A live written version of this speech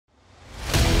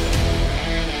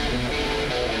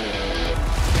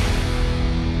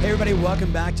everybody.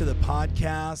 Welcome back to the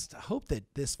podcast. I hope that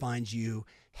this finds you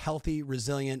healthy,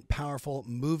 resilient, powerful,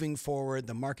 moving forward.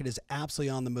 The market is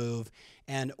absolutely on the move.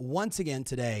 And once again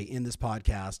today in this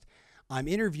podcast, I'm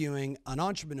interviewing an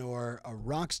entrepreneur, a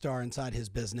rock star inside his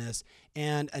business,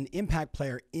 and an impact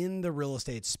player in the real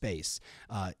estate space.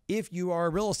 If you are a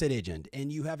real estate agent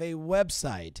and you have a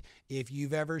website, if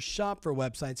you've ever shopped for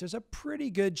websites, there's a pretty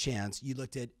good chance you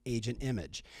looked at Agent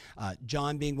Image.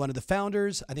 Jon being one of the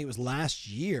founders, I think it was last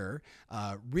year,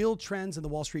 Real Trends in the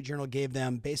Wall Street Journal gave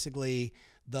them basically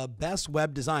the best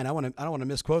web design. I don't want to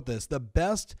misquote this, the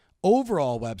best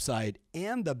overall website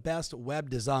and the best web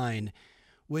design,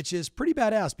 which is pretty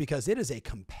badass because it is a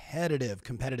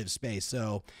competitive space.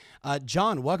 So,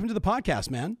 Jon, welcome to the podcast,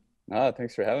 man.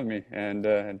 Thanks for having me, and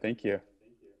thank you.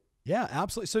 Yeah,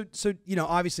 absolutely. So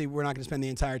obviously, we're not going to spend the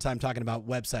entire time talking about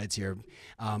websites here.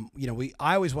 I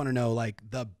always want to know like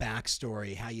the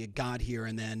backstory, how you got here,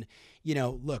 and then,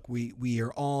 look, we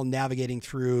are all navigating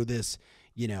through this,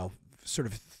 sort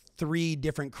of three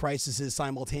different crises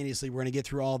simultaneously. We're going to get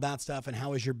through all that stuff, and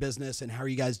how is your business, and how are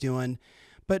you guys doing?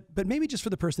 But maybe just for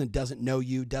the person that doesn't know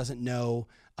you, doesn't know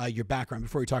your background,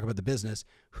 before we talk about the business,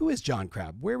 who is Jon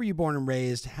Krabbe? Where were you born and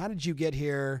raised? How did you get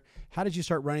here? How did you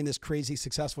start running this crazy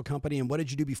successful company? And what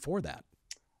did you do before that?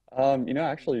 I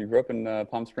actually grew up in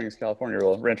Palm Springs, California,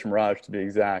 well, Rancho Mirage to be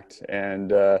exact,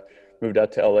 and moved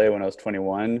out to LA when I was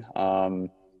 21,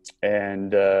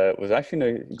 and was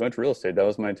actually going to real estate. That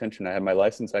was my intention. I had my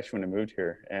license actually when I moved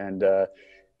here,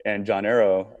 and John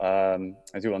Arrow,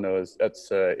 as you all know, that's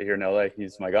here in LA.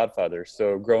 He's my godfather.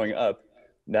 So growing up,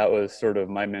 that was sort of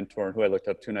my mentor and who I looked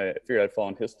up to, and I figured I'd follow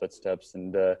in his footsteps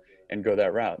and go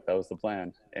that route. That was the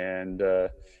plan. And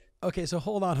okay, so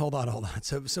hold on.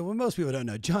 So when most people don't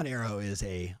know, John Arrow is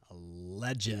a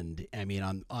legend. I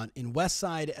mean, in West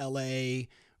Side LA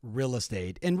real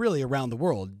estate, and really around the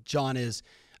world, John is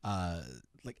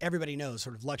like everybody knows,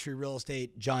 sort of luxury real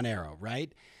estate. John Arrow,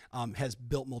 right? Has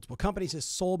built multiple companies, has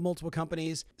sold multiple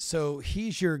companies. So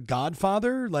he's your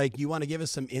godfather. Like, you want to give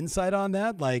us some insight on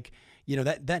that? Like,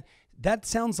 that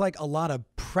sounds like a lot of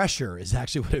pressure is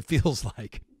actually what it feels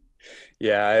like.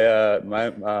 Yeah, my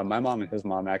mom and his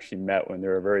mom actually met when they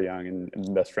were very young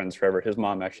and best friends forever. His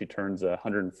mom actually turns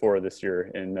 104 this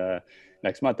year in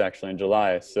next month, actually in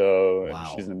July. So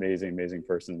wow. She's an amazing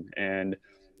person. And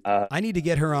I need to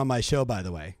get her on my show, by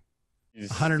the way. She's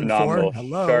 104. Phenomenal,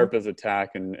 Hello. Sharp as a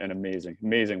tack, and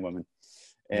amazing woman.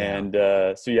 And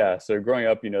so growing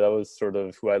up, that was sort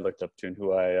of who I looked up to, and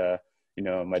who I,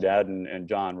 my dad and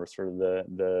John were sort of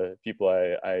the people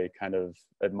I kind of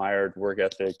admired, work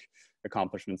ethic,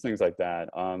 accomplishments, things like that.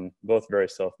 Both very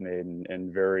self-made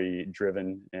and very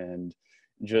driven, and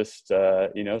just so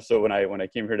when I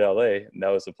came here to LA, that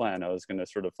was the plan. I was going to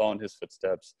sort of follow in his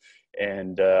footsteps,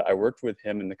 and I worked with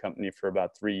him in the company for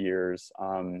about 3 years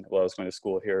while I was going to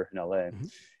school here in LA. Mm-hmm.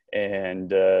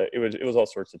 And it was all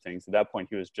sorts of things. At that point,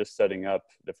 he was just setting up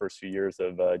the first few years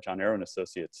of John Arrow and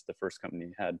Associates, the first company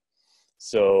he had.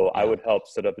 So I would help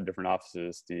set up the different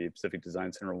offices, the Pacific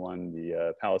Design Center one,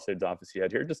 the Palisades office he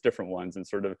had here, just different ones, and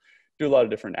sort of do a lot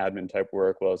of different admin type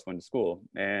work while I was going to school.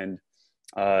 And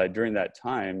during that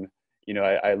time,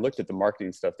 I looked at the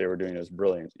marketing stuff they were doing. It was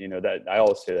brilliant. That I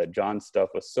always say that John's stuff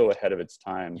was so ahead of its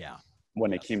time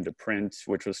when it came to print,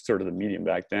 which was sort of the medium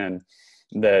back then,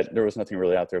 that there was nothing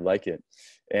really out there like it.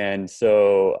 And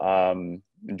so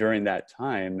during that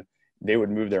time, they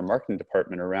would move their marketing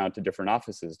department around to different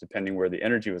offices, depending where the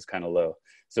energy was kind of low.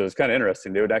 So it was kind of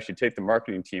interesting. They would actually take the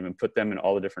marketing team and put them in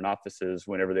all the different offices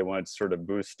whenever they wanted to sort of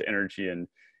boost energy, and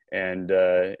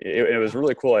it was a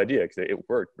really cool idea because it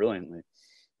worked brilliantly.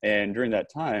 And during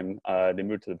that time, they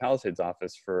moved to the Palisades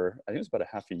office for, I think it was about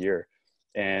a half a year.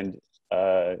 And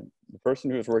the person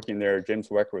who was working there, James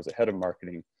Wecker, was the head of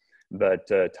marketing, but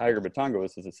Tiger Batonga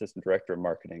was his assistant director of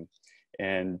marketing.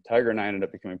 And Tiger and I ended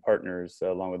up becoming partners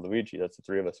along with Luigi. That's the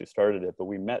three of us who started it, but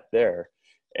we met there.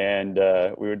 And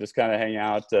we would just kind of hang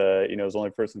out. It was the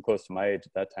only person close to my age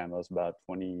at that time. I was about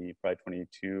 20, probably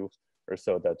 22 or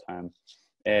so at that time.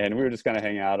 And we were just kind of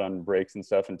hang out on breaks and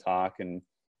stuff and talk. And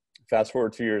fast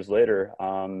forward 2 years later,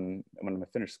 when I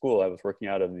finished school, I was working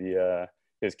out of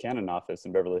his Canon office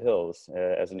in Beverly Hills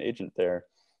as an agent there.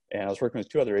 And I was working with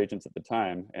two other agents at the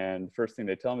time. And the first thing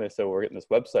they tell me, so we're getting this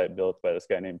website built by this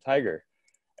guy named Tiger.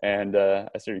 And I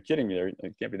said, "You're kidding me. There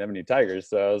can't be that many tigers."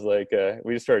 So I was like,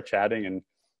 we just started chatting, and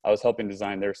I was helping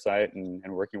design their site and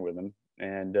working with them.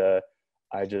 And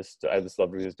I just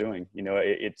loved what he was doing.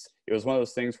 It was one of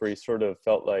those things where he sort of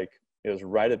felt like it was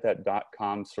right at that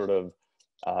 .com sort of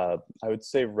I would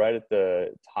say right at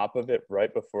the top of it,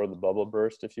 right before the bubble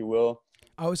burst, if you will.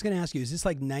 I was going to ask you, is this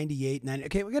like 98, 90?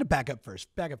 Okay, we got to back up first.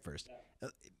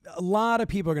 A lot of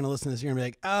people are going to listen to this. You're going to be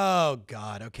like, oh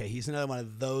God, okay, he's another one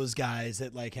of those guys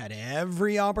that like had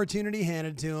every opportunity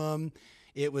handed to him.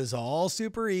 It was all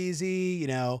super easy. You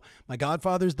know, my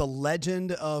godfather's the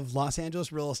legend of Los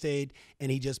Angeles real estate,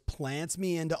 and he just plants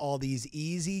me into all these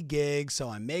easy gigs. So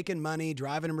I'm making money,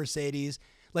 driving a Mercedes.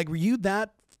 Like, were you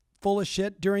that full of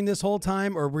shit during this whole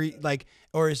time? Or were you like,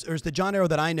 or is the Jon Arrow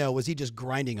that I know, was he just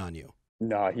grinding on you?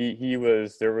 No, he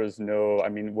was, there was no, I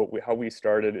mean, how we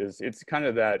started is, it's kind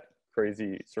of that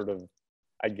crazy sort of,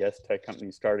 I guess, tech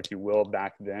company start, if you will,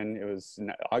 back then. It was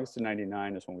August of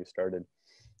 99 is when we started,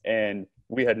 and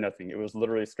we had nothing. It was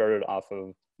literally started off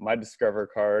of my Discover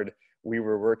card. We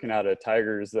were working out of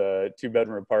Tiger's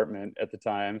 2-bedroom apartment at the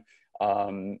time.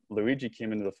 Luigi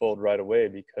came into the fold right away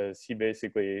because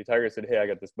Tiger said, hey, I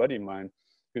got this buddy of mine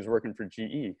who's working for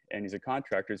GE, and he's a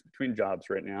contractor. He's between jobs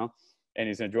right now, and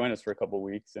he's going to join us for a couple of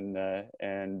weeks and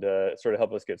sort of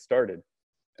help us get started.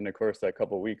 And of course, that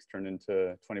couple of weeks turned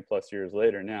into 20 plus years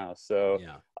later now. So,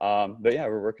 but yeah,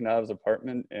 we're working out of his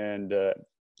apartment, and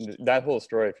that whole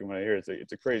story, if you want to hear it,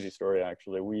 it's a crazy story,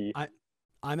 actually.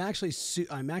 I'm actually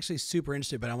super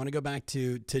interested, but I want to go back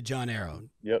to Jon Arrow.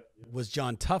 Yep. Was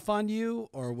Jon tough on you,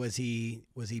 or was he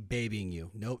babying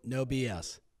you? No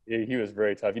BS. He was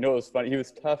very tough. You know, it was funny. He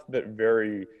was tough, but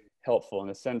very helpful in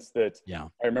the sense that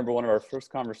I remember one of our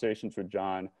first conversations with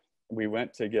Jon. We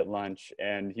went to get lunch,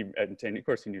 and of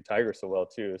course he knew Tiger so well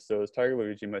too. So it was Tiger,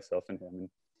 Luigi, myself, and him.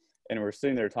 And we're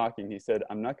sitting there talking. He said,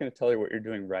 I'm not going to tell you what you're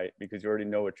doing right because you already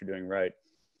know what you're doing right.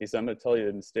 He said, I'm going to tell you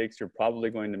the mistakes you're probably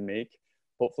going to make,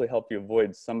 hopefully help you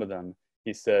avoid some of them.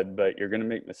 He said, but you're going to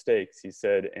make mistakes. He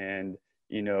said, and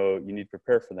you know, you need to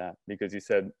prepare for that, because he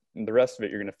said, the rest of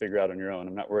it, you're going to figure out on your own.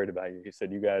 I'm not worried about you. He said,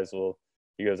 he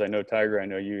goes, I know Tiger, I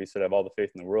know you. He said, I have all the faith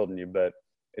in the world in you, but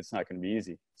it's not going to be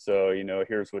easy. So, you know,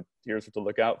 here's what to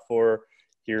look out for.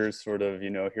 Here's sort of, you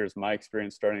know, here's my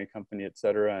experience starting a company, et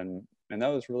cetera. And that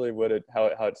was really how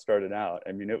it started out.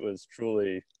 I mean, it was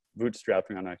truly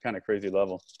bootstrapping on a kind of crazy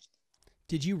level.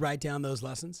 Did you write down those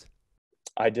lessons?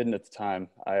 I didn't at the time.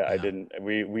 I didn't.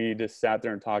 We just sat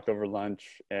there and talked over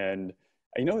lunch, and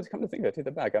you know, it's come to think, I take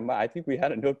that back. I think we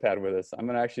had a notepad with us. I'm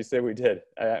going to actually say we did.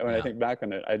 When I think back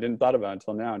on it, I didn't thought about it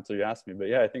until you asked me, but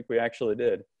yeah, I think we actually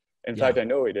did. In fact, I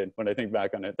know we did when I think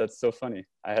back on it. That's so funny.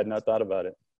 I had not thought about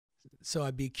it. So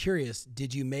I'd be curious,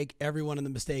 did you make every one of the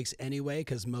mistakes anyway?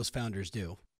 Because most founders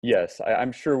do. Yes,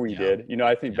 I'm sure we did. You know,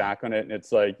 I think back on it, and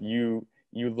it's like you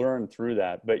learn through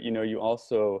that, but you know, you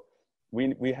also,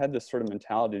 we had this sort of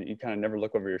mentality that you kind of never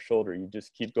look over your shoulder. You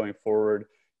just keep going forward.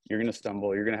 You're going to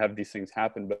stumble. You're going to have these things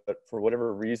happen. But for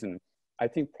whatever reason, I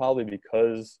think probably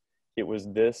because it was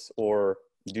this or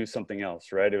do something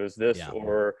else, right? It was this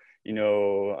or, you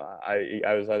know,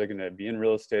 I was either going to be in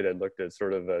real estate. I looked at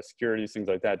sort of securities, things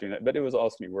like that, doing that. But it was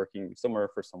also me working somewhere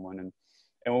for someone.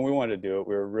 And when we wanted to do it,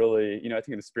 we were really, you know, I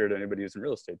think in the spirit of anybody who's in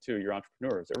real estate too, you're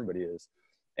entrepreneurs, everybody is.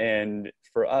 And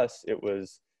for us, it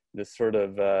was this sort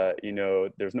of, you know,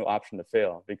 there's no option to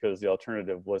fail because the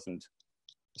alternative wasn't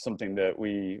something that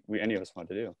any of us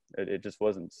wanted to do. It just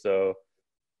wasn't. So,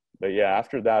 but yeah,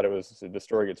 after that, the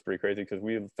story gets pretty crazy because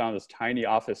we found this tiny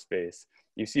office space.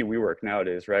 You see WeWork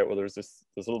nowadays, right? Well, there's this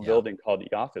little building called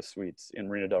the Office Suites in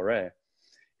Marina Del Rey.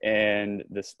 And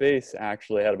the space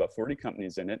actually had about 40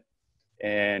 companies in it.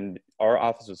 And our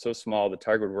office was so small that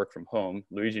Tiger would work from home.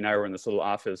 Luigi and I were in this little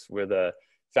office with a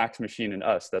fax machine and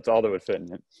us. That's all that would fit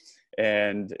in it.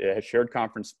 And it had shared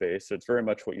conference space. So it's very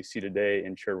much what you see today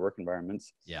in shared work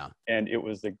environments. Yeah. And it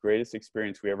was the greatest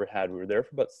experience we ever had. We were there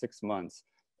for about 6 months,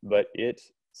 but it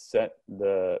set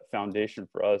the foundation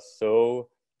for us. So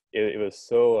it was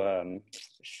so,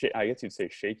 I guess you'd say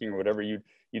shaking or whatever. You'd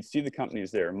see the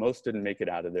companies there. Most didn't make it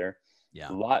out of there. Yeah.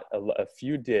 A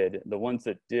few did. The ones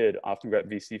that did often got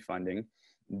VC funding.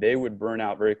 They would burn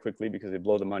out very quickly because they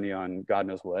blow the money on God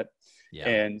knows what. Yeah.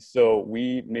 And so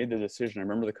we made the decision. I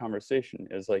remember the conversation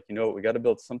is like, you know, we got to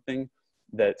build something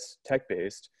that's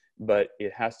tech-based, but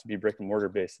it has to be brick and mortar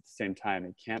based at the same time.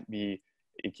 It can't be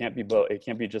both. It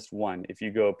can't be just one. If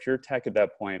you go pure tech at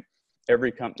that point,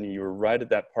 every company, you were right at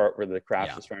that part where the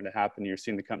crash was starting to happen. You're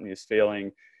seeing the companies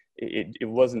failing. It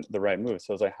wasn't the right move.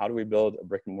 So I was like, how do we build a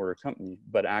brick and mortar company,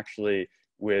 but actually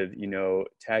with, you know,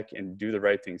 tech and do the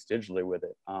right things digitally with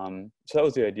it. So that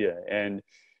was the idea. And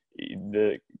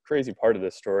the crazy part of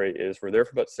this story is we're there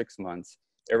for about 6 months.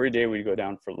 Every day we'd go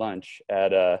down for lunch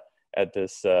at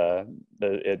this down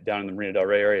in the Marina Del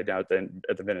Rey area, down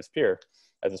at the Venice Pier,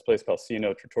 at this place called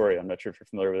Cino Trattoria. I'm not sure if you're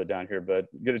familiar with it down here, but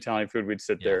good Italian food. We'd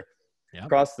sit there. Yep.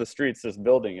 Across the street's this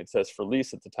building. It says for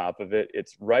lease at the top of it.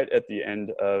 It's right at the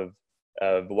end of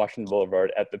Washington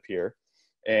Boulevard at the pier.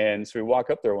 And so we walk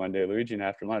up there one day, Luigi, and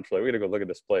after lunch, we're like, we got to go look at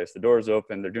this place. The door's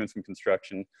open. They're doing some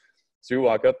construction. So we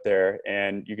walk up there,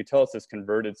 and you could tell it's this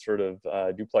converted sort of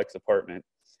duplex apartment.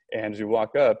 And as we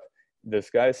walk up,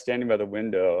 this guy's standing by the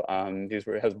window. He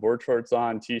has board shorts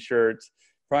on, T-shirts,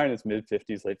 probably in his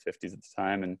mid-50s, late 50s at the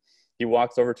time. And he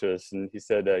walks over to us, and he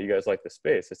said, you guys like the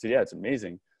space? I said, yeah, it's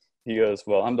amazing. He goes,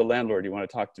 well, I'm the landlord. You want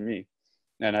to talk to me?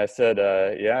 And I said,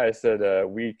 yeah. I said,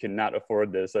 we cannot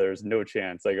afford this. There's no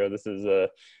chance. I go, this is,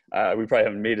 we probably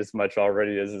haven't made as much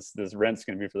already as this rent's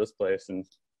going to be for this place. And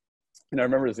I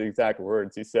remember his exact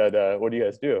words. He said, what do you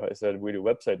guys do? I said, we do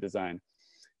website design.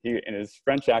 He, in his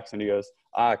French accent, he goes,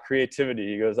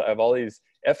 creativity. He goes, I have all these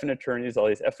effing attorneys, all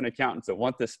these effing accountants that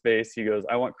want this space. He goes,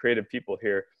 I want creative people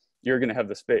here. You're going to have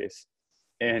the space.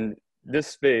 And this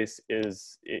space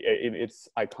is, it's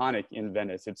iconic in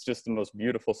Venice. It's just the most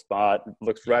beautiful spot. It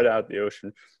looks right out at the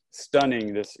ocean.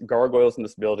 Stunning. This gargoyles in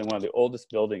this building, one of the oldest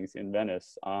buildings in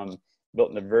Venice, built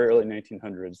in the very early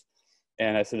 1900s.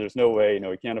 And I said, there's no way,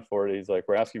 we can't afford it. He's like,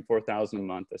 we're asking $4,000 a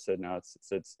month. I said, no,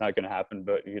 it's not going to happen,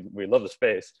 but we love the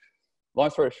space.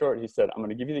 Long story short, he said, I'm going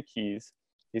to give you the keys.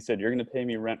 He said, you're going to pay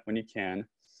me rent when you can.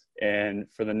 And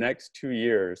for the next 2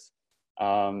 years,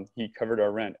 he covered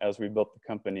our rent as we built the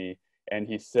company. And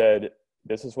he said,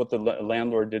 this is what the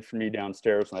landlord did for me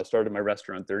downstairs when I started my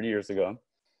restaurant 30 years ago.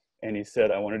 And he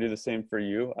said, I want to do the same for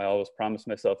you. I always promised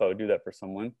myself I would do that for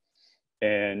someone.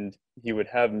 And he would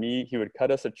cut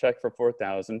us a check for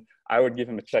 $4,000. I would give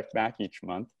him a check back each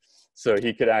month. So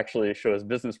he could actually show his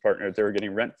business partner that they were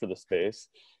getting rent for the space.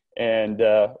 And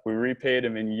we repaid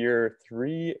him in year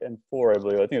 3 and 4, I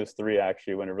believe. I think it was 3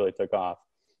 actually when it really took off.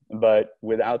 But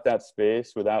without that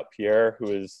space, without Pierre,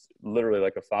 who is literally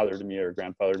like a father to me or a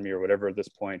grandfather to me or whatever at this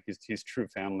point, he's true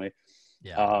family.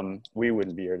 Yeah. We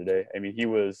wouldn't be here today. I mean, he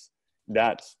was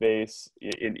that space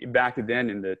back then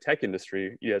in the tech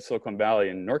industry. You had Silicon Valley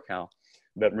and NorCal,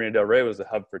 but Marina Del Rey was a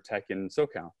hub for tech in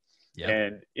SoCal. Yep.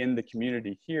 And in the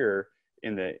community here,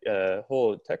 in the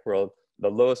whole tech world, the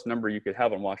lowest number you could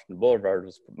have on Washington Boulevard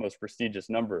was the most prestigious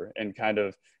number, and kind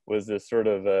of was this sort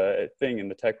of thing in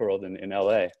the tech world in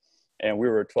LA. And we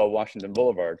were at 12 Washington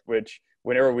Boulevard, which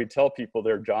whenever we tell people,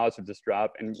 their jaws would just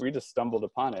drop, and we just stumbled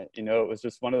upon it. It was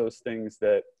just one of those things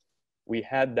that we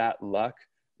had that luck,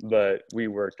 but we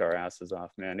worked our asses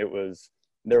off, man. There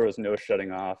was no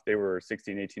shutting off. They were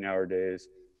 16, 18-hour days,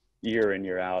 year in,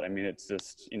 year out. I mean, it's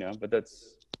just, but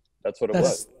that's what it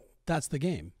was. That's the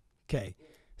game. Okay.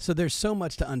 So there's so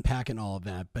much to unpack in all of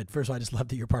that. But first of all, I just love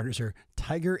that your partners are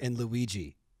Tiger and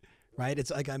Luigi, right? It's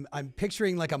like I'm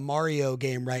picturing like a Mario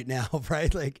game right now,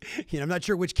 right? Like, I'm not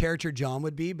sure which character Jon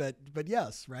would be, but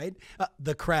yes, right?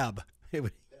 The crab.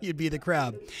 You'd be the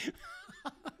crab.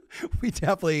 We're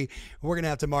going to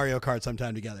have to Mario Kart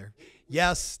sometime together.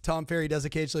 Yes, Tom Ferry does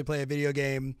occasionally play a video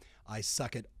game. I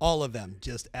suck at all of them.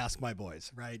 Just ask my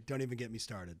boys, right? Don't even get me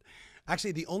started.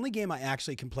 Actually, the only game I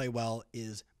actually can play well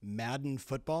is Madden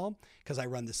football, because I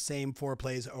run the same 4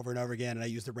 plays over and over again, and I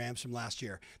use the Rams from last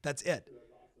year. That's it.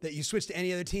 That you switch to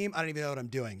any other team, I don't even know what I'm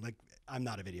doing. Like, I'm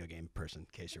not a video game person, in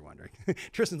case you're wondering.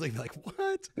 Tristan's like,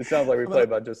 what? It sounds like we play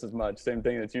about just as much. Same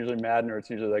thing. It's usually Madden, or it's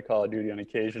usually like Call of Duty on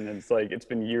occasion. And it's like, it's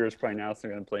been years probably now since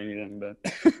I'm going to play anything. But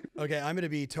okay, I'm going to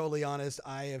be totally honest.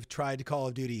 I have tried Call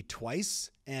of Duty twice,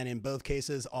 and in both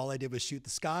cases, all I did was shoot the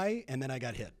sky, and then I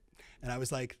got hit. And I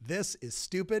was like, this is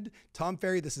stupid. Tom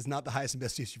Ferry, this is not the highest and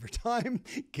best use of your time.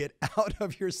 Get out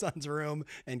of your son's room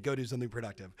and go do something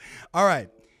productive. All right.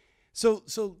 So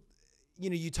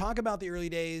you talk about the early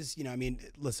days,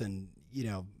 listen,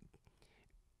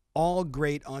 all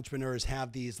great entrepreneurs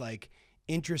have these like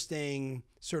interesting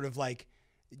sort of like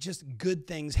just good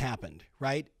things happened,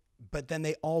 right? But then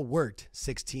they all worked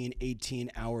 16,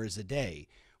 18 hours a day.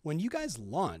 When you guys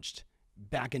launched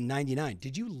back in 99,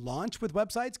 did you launch with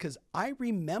websites? Because I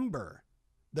remember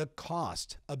the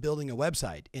cost of building a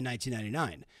website in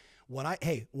 1999.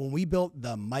 When we built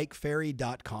the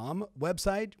MikeFerry.com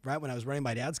website, right, when I was running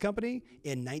my dad's company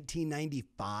in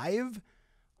 1995,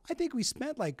 I think we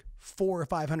spent like $400,000 or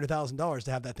 $500,000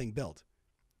 to have that thing built,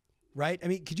 right? I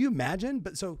mean, could you imagine?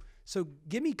 But so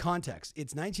give me context.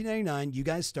 It's 1999. You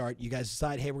guys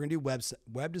decide, hey, we're gonna do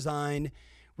web design,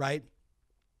 right?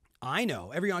 I know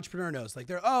every entrepreneur knows, like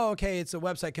it's a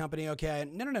website company. Okay.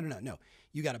 No.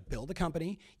 You got to build a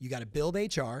company. You got to build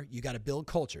HR. You got to build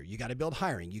culture. You got to build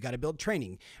hiring. You got to build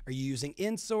training. Are you using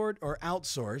insort or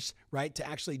outsource, right? To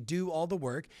actually do all the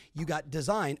work. You got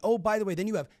design. Oh, by the way, then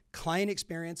you have client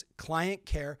experience, client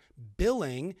care,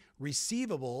 billing,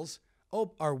 receivables.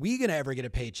 Oh, are we going to ever get a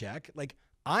paycheck? Like,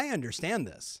 I understand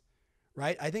this,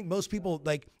 right? I think most people,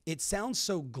 like, it sounds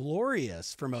so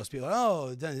glorious for most people.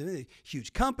 Oh,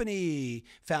 huge company,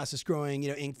 fastest growing,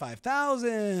 Inc.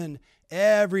 5000.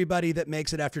 Everybody that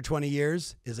makes it after 20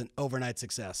 years is an overnight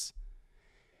success.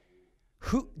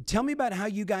 Tell me about how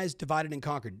you guys divided and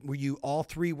conquered. Were you all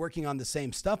three working on the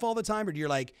same stuff all the time? Or do you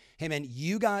like, hey man,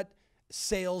 you got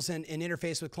sales and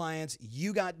interface with clients,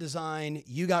 you got design,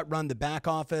 you got run the back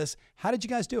office. How did you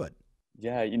guys do it?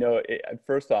 Yeah,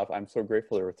 first off, I'm so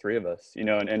grateful there were three of us,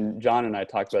 and Jon and I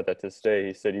talked about that to this day.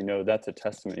 He said, that's a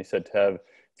testament. He said to have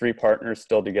three partners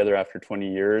still together after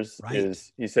 20 years Right.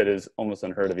 is almost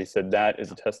unheard of. He said that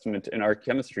is a testament in our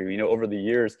chemistry, over the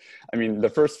years. I mean, the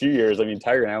first few years,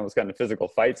 Tiger and I almost got into physical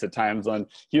fights at times on,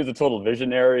 he was a total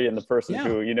visionary and the person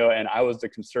who, and I was the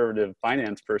conservative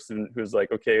finance person who's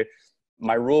like, okay,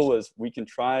 my rule was we can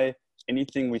try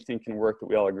anything we think can work that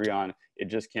we all agree on. It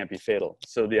just can't be fatal.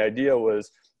 So the idea was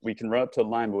we can run up to a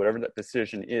line, but whatever that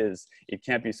decision is, it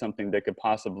can't be something that could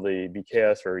possibly be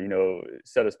chaos or,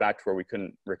 set us back to where we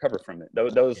couldn't recover from it.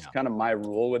 That was kind of my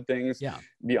rule with things. Yeah.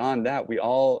 Beyond that, we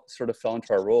all sort of fell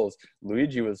into our roles.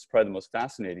 Luigi was probably the most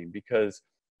fascinating because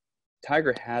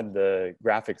Tiger had the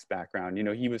graphics background.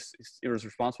 He was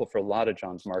responsible for a lot of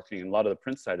Jon's marketing and a lot of the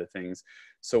print side of things.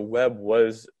 So web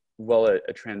was,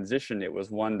 a transition. It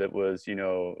was one that was,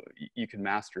 you could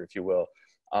master, if you will.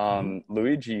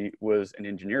 Luigi was an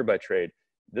engineer by trade.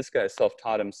 This guy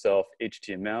self-taught himself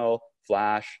HTML,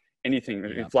 Flash,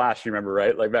 anything. Flash, you remember,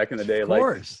 right? Like back in the day,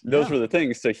 those were the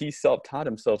things. So he self-taught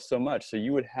himself so much. So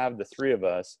you would have the three of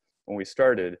us when we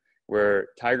started, where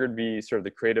Tiger would be sort of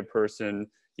the creative person,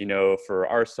 for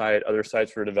our site, other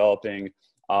sites we're developing.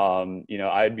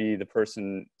 I'd be the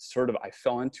person I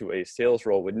fell into a sales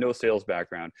role with no sales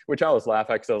background, which I always laugh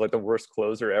at because I was like the worst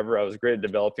closer ever. I was great at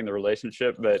developing the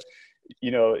relationship, but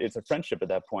it's a friendship at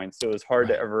that point. So it was hard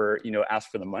to ever,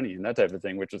 ask for the money and that type of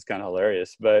thing, which was kind of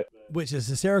hilarious, which is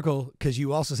hysterical because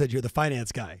you also said you're the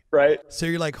finance guy, right? So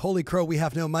you're like, holy crow, we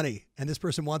have no money and this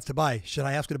person wants to buy. Should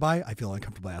I ask him to buy? I feel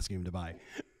uncomfortable asking him to buy.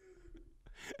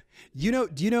 Do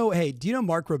you know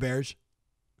Mark Roberge?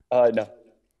 No.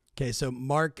 Okay, so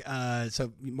Mark and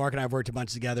I have worked a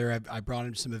bunch together. I brought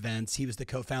him to some events. He was the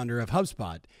co-founder of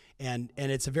HubSpot, and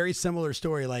it's a very similar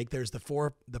story. Like there's the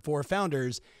four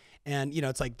founders, and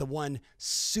it's like the one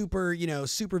super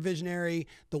visionary,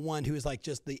 the one who is like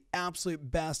just the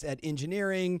absolute best at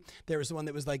engineering. There was the one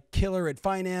that was like killer at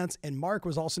finance, and Mark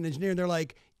was also an engineer. And they're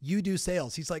like, "You do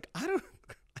sales." He's like, "I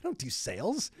don't do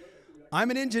sales. I'm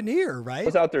an engineer," right? I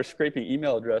was out there scraping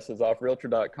email addresses off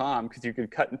realtor.com because you could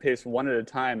cut and paste one at a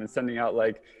time and sending out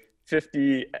like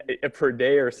 50 per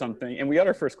day or something. And we got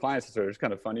our first clients, so it's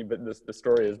kind of funny, but the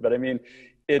story is, but I mean,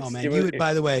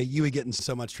 by the way, you would get in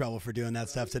so much trouble for doing that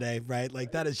stuff today, right?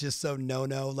 Like that is just so no,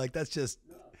 like that's just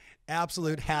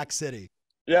absolute hack city.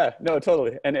 Yeah, no,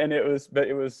 totally. And it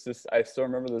was just, I still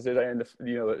remember those days.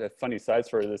 A funny side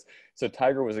story of this. So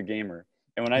Tiger was a gamer.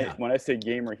 And when I say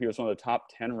gamer, he was one of the top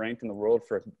 10 ranked in the world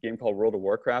for a game called World of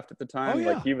Warcraft at the time.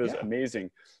 Like he was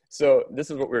amazing. So this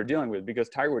is what we were dealing with because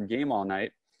Tiger would game all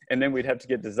night and then we'd have to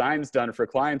get designs done for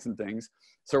clients and things.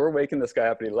 So we're waking this guy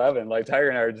up at 11. Like Tiger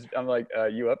and I I'm like,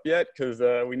 you up yet? Because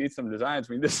we need some designs.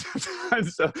 We need this.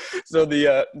 So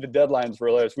the deadlines were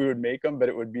hilarious. We would make them, but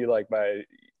it would be like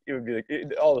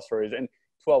all the stories. And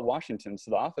 12 Washington,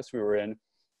 so the office we were in,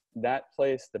 that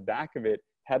place, the back of it,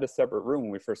 had a separate room when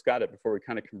we first got it before we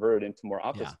kind of converted into more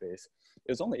office space.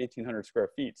 It was only 1,800 square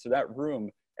feet. So that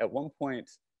room, at one point,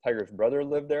 Tiger's brother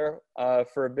lived there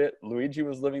for a bit. Luigi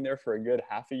was living there for a good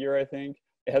half a year, I think.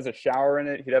 It has a shower in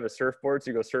it. He'd have a surfboard,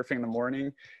 so he'd go surfing in the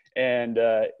morning. And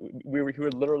he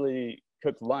would literally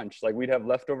cook lunch. Like we'd have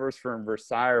leftovers from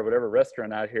Versailles or whatever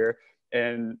restaurant out here.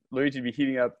 And Luigi would be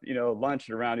heating up, lunch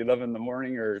at around 11 in the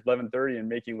morning or 11:30 and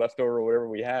making leftover whatever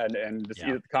we had and just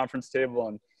eat at the conference table.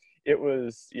 And it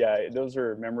was, those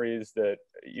are memories that,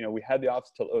 we had the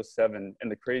office till 2007.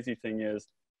 And the crazy thing is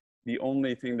the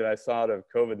only thing that I saw out of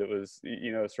COVID that was,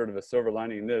 sort of a silver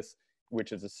lining in this,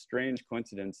 which is a strange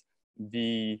coincidence,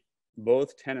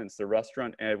 both tenants, the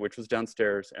restaurant, which was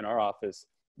downstairs, and our office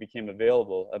became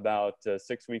available about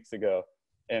 6 weeks ago.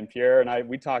 And Pierre and I,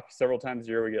 we talk several times a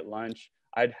year, we get lunch.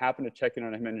 I'd happened to check in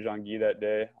on him and Jean-Guy that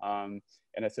day. And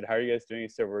I said, "How are you guys doing?" He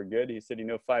said, "We're good." He said,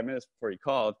 5 minutes before he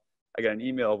called, I got an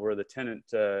email where the tenant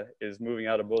is moving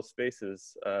out of both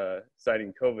spaces,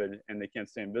 citing COVID, and they can't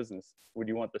stay in business. Would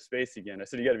you want the space again? I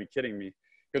said, "You got to be kidding me,"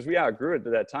 because we outgrew it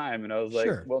at that time. And I was like,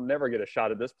 "We'll never get a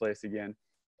shot at this place again."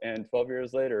 And 12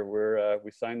 years later,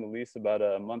 we signed the lease about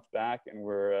a month back, and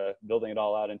we're building it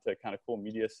all out into a kind of cool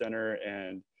media center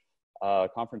and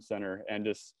conference center, and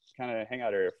just kind of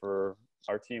hangout area for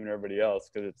our team and everybody else,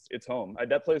 because it's home.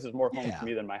 That place is more home Yeah. to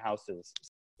me than my house is.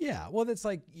 Yeah. Well, that's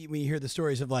like when you hear the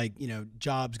stories of like,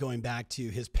 Jobs going back to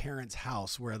his parents'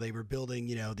 house where they were building,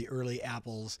 the early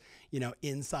Apples,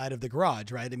 inside of the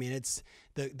garage, right? I mean, it's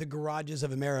the garages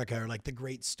of America are like the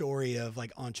great story of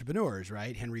like entrepreneurs,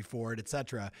 right? Henry Ford, et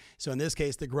cetera. So in this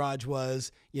case, the garage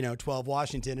was, 12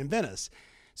 Washington and Venice.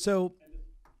 So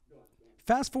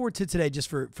fast forward to today, just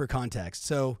for context.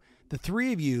 So the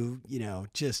three of you,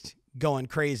 just going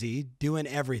crazy, doing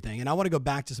everything. And I want to go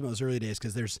back to some of those early days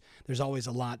because there's always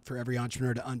a lot for every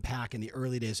entrepreneur to unpack in the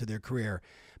early days of their career.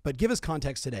 But give us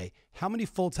context today. How many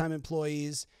full-time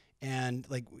employees and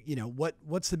like,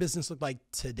 what's the business look like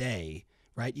today,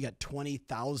 right? You got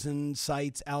 20,000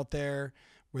 sites out there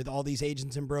with all these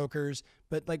agents and brokers,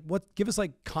 but like give us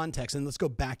like context and let's go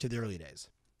back to the early days.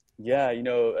 Yeah,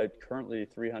 currently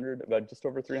 300, about just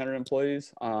over 300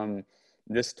 employees.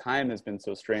 This time has been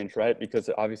so strange, right? Because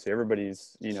obviously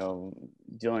everybody's,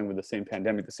 dealing with the same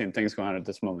pandemic, the same things going on at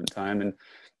this moment in time.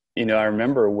 And, I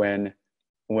remember when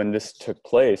this took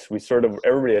place,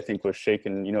 everybody I think was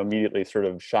shaken, immediately sort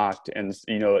of shocked and,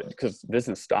 because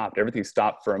business stopped, everything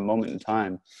stopped for a moment in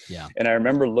time. Yeah. And I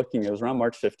remember looking, it was around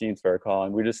March 15th, if I recall,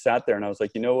 and we just sat there and I was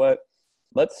like, you know what,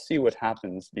 let's see what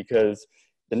happens, because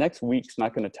the next week's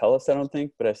not going to tell us, I don't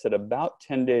think, but I said about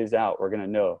 10 days out, we're going to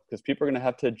know, because people are going to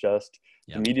have to adjust.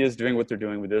 Yep. The media is doing what they're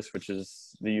doing with this, which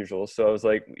is the usual. So I was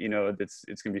like,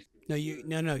 it's going to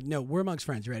be. No, we're amongst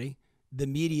friends. Ready? The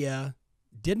media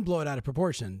didn't blow it out of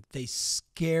proportion. They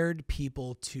scared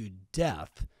people to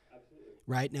death. Absolutely.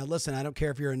 Right? Now, listen, I don't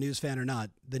care if you're a news fan or not.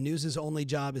 The news's only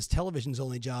job is television's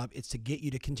only job. It's to get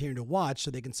you to continue to watch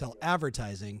so they can sell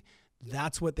advertising.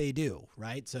 That's what they do,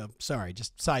 right? So sorry,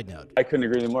 just side note. I couldn't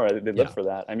agree more. They live for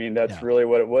that. I mean, that's really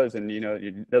what it was.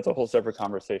 And, that's a whole separate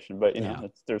conversation, but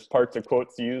there's parts of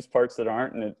quotes to use, parts that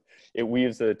aren't, and it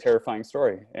weaves a terrifying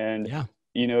story. And,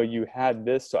 you had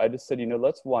this, so I just said,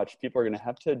 let's watch. People are going to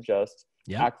have to adjust,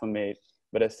 acclimate.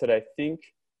 But I said, I think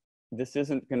this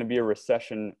isn't going to be a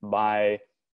recession by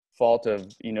fault of,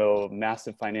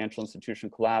 massive financial institution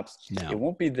collapse. No. It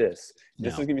won't be this.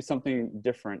 This is going to be something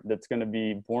different that's going to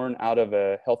be born out of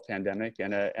a health pandemic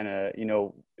and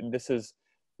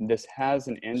this has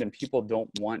an end, and people don't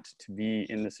want to be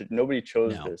in this. Nobody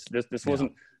chose this. This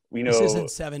wasn't, this isn't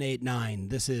 7, 8, 9.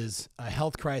 This is a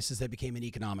health crisis that became an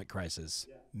economic crisis.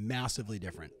 Massively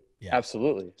different. Yeah.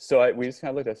 Absolutely. So we just kind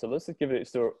of looked at it. So let's just give it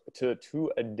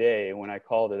to a day. When I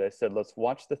called it, I said, let's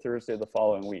watch the Thursday of the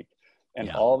following week. And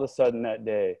all of a sudden that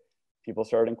day, people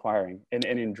started inquiring and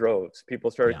in droves. People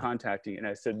started contacting. And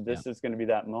I said, this is going to be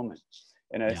that moment.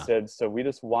 And I said, so we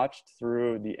just watched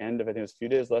through the end of, I think it was a few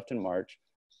days left in March.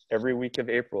 Every week of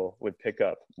April would pick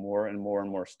up more and more and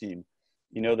more steam.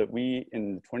 That we,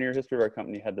 in the 20-year history of our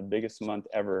company, had the biggest month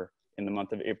ever in the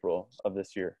month of April of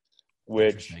this year,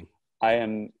 which I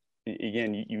am,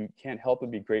 again, you can't help but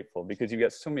be grateful, because you've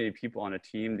got so many people on a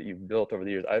team that you've built over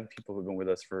the years. I have people who've been with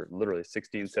us for literally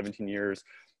 16, 17 years,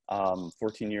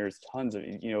 14 years, tons of,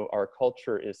 our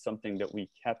culture is something that we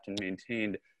kept and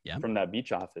maintained from that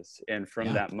beach office and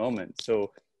from that moment.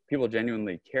 So people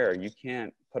genuinely care. You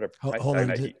can't put a price tag on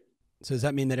that. So does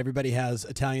that mean that everybody has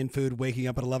Italian food waking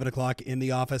up at 11 o'clock in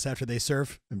the office after they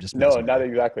surf? I'm just no, not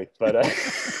exactly. But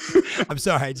I'm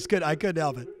sorry, I couldn't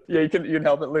help it. Yeah, you can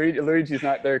help it. Luigi's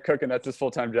not there cooking. That's his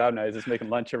full-time job now. He's just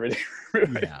making lunch every day.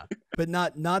 Yeah, but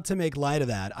not to make light of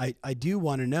that. I do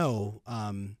want to know,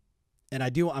 and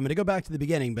I'm going to go back to the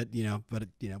beginning, but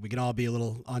we can all be a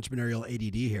little entrepreneurial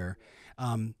ADD here.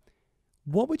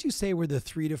 What would you say were the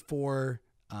 3 to 4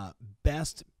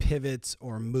 best pivots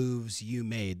or moves you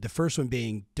made? The first one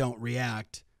being, don't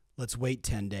react. Let's wait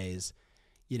 10 days.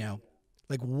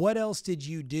 Like what else did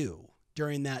you do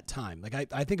during that time? Like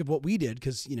I think of what we did,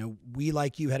 because, we,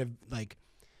 like you, had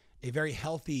a very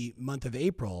healthy month of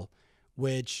April,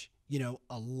 which, a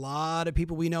lot of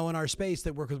people we know in our space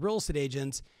that work with real estate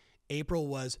agents, April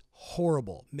was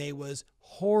horrible. May was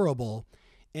horrible.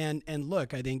 And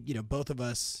look, I think, both of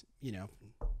us,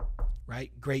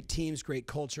 right? Great teams, great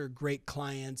culture, great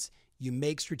clients. You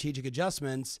make strategic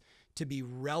adjustments to be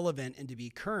relevant and to be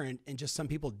current, and just some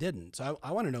people didn't. So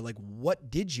I want to know,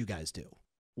 what did you guys do?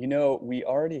 We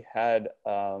already had,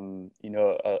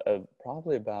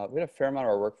 probably we had a fair amount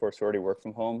of our workforce who already work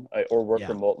from home or work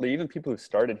remotely. Even people who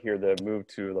started here that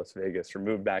moved to Las Vegas or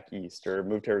moved back east or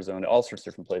moved to Arizona, all sorts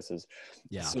of different places.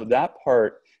 Yeah. So that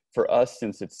part for us,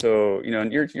 since it's so, and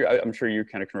I'm sure you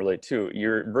kind of can relate too.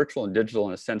 You're virtual and digital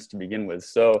in a sense to begin with.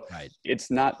 So it's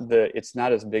not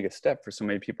as big a step for so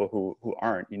many people who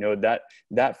aren't.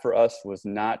 That for us was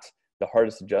not the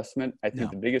hardest adjustment. I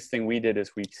think the biggest thing we did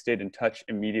is we stayed in touch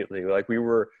immediately. Like we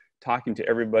were talking to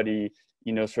everybody,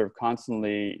 you know, sort of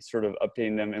constantly sort of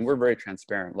updating them. And we're very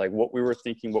transparent, like what we were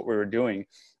thinking, what we were doing.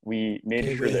 We made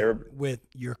sure that with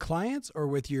your clients or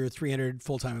with your 300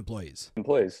 full-time employees,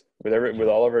 with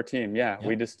all of our team. Yeah. Yep.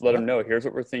 We just let them know, here's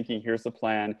what we're thinking. Here's the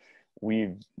plan.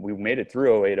 We made it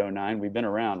through 08, 09. We've been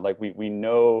around. Like we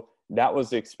know that was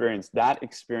the experience,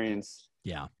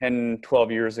 yeah, 10,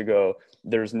 12 years ago.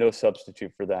 There's no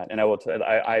substitute for that. And I will tell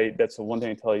you, that's the one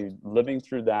thing I tell you, living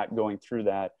through that, going through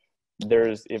that,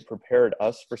 it prepared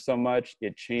us for so much.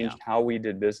 It changed how we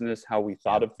did business, how we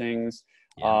thought of things.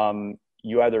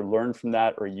 You either learned from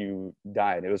that or you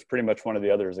died. It was pretty much one or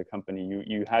the other as a company.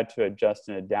 You had to adjust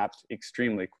and adapt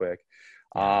extremely quickly.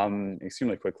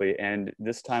 And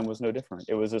this time was no different.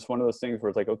 It was just one of those things where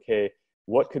it's like, okay,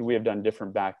 what could we have done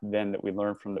different back then that we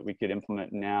learned from that we could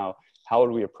implement now? How would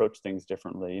we approach things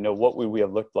differently? You know, what would we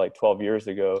have looked like 12 years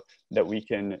ago that we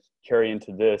can carry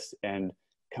into this and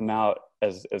come out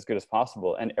as good as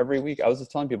possible? And every week I was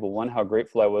just telling people, one, how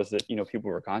grateful I was that, you know,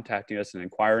 people were contacting us and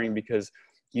inquiring, because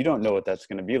you don't know what that's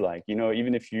going to be like. You know,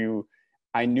 even if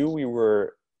I knew we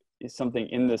were something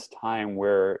in this time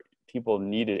where people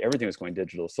needed, everything was going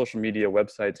digital, social media,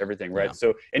 websites, everything, right?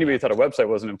 So anybody who thought a website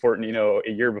wasn't important, you know,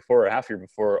 a year before or half year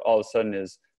before, all of a sudden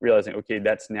is realizing, okay,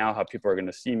 that's now how people are going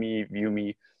to see me, view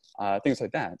me, things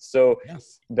like that. So,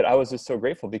 but I was just so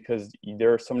grateful because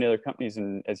there are so many other companies,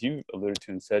 and as you alluded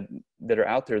to and said, that are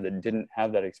out there that didn't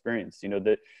have that experience, you know,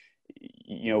 that,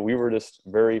 you know, we were just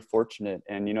very fortunate.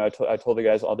 And, you know, I told the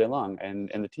guys all day long and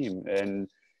the team, and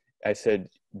I said,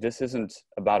 this isn't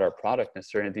about our product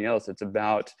necessarily or anything else. It's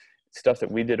about stuff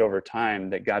that we did over time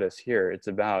that got us here. It's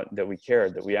about that we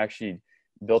cared, that we actually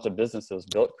built a business that was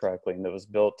built correctly and that was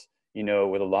built, you know,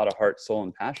 with a lot of heart, soul,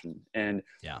 and passion. And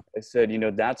I said, you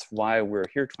know, that's why we're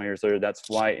here 20 years later. That's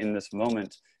why in this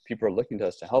moment, people are looking to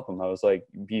us to help them. I was like,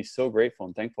 be so grateful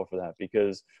and thankful for that,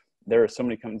 because there are so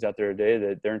many companies out there today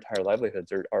that their entire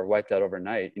livelihoods are wiped out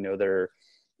overnight. You know, they're,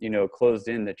 you know, closed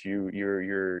in, that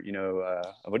you're, you know,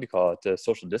 what do you call it?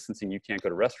 Social distancing. You can't go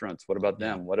to restaurants. What about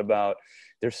them? What about,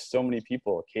 there's so many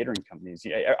people, catering companies.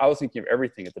 I was thinking of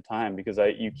everything at the time, because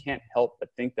you can't help but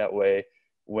think that way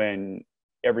when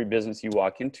every business you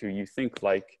walk into, you think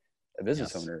like a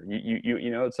business owner. You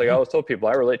know, it's like I always tell people,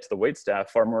 I relate to the wait staff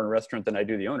far more in a restaurant than I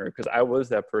do the owner, because I was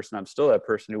that person. I'm still that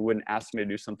person who wouldn't ask me to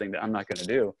do something that I'm not going to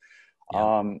do.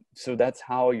 So that's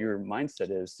how your mindset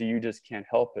is. So you just can't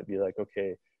help but be like,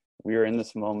 okay, we are in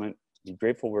this moment, be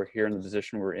grateful we're here in the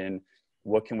position we're in.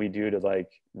 What can we do to like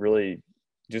really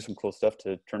do some cool stuff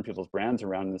to turn people's brands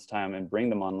around in this time and bring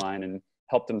them online and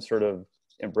help them sort of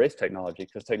embrace technology?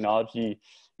 Because technology,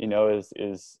 you know,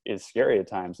 is scary at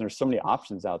times. And there's so many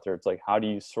options out there. It's like, how do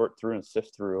you sort through and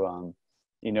sift through,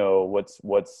 you know,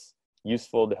 what's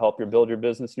useful to help you build your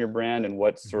business and your brand, and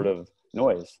what's sort of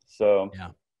noise. So,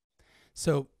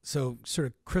 So sort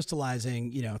of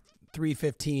crystallizing, you know,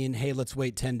 3/15, hey, let's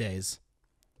wait 10 days.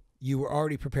 You were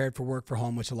already prepared for work for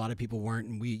home, which a lot of people weren't.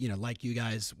 And we, you know, like you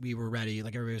guys, we were ready.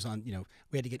 Like everybody was on, you know,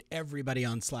 we had to get everybody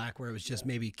on Slack, where it was just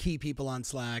maybe key people on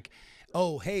Slack.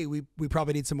 Oh, hey, we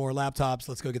probably need some more laptops.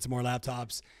 Let's go get some more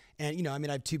laptops. And, you know, I mean,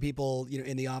 I have 2 people, you know,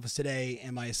 in the office today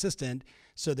and my assistant.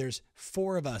 So there's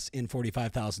 4 of us in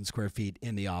 45,000 square feet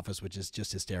in the office, which is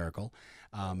just hysterical.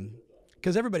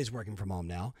 Because everybody's working from home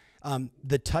now.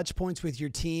 The touch points with your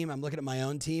team, I'm looking at my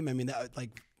own team. I mean, that,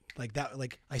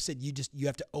 like I said, you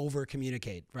have to over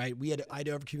communicate, right? I had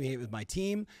to over communicate with my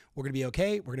team. We're going to be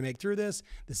okay. We're going to make through this.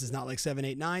 This is not like 7,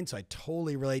 8, 9. So I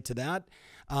totally relate to that.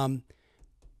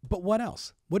 But what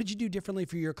else? What did you do differently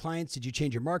for your clients? Did you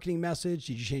change your marketing message?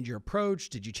 Did you change your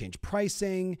approach? Did you change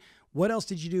pricing? What else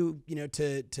did you do, you know,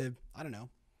 to I don't know,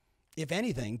 if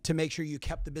anything, to make sure you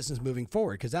kept the business moving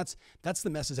forward? Because that's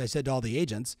the message I said to all the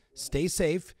agents: stay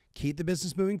safe, keep the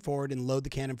business moving forward, and load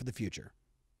the cannon for the future.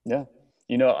 Yeah.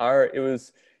 You know, it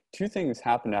was 2 things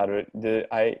happened out of it.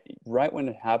 Right when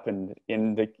it happened,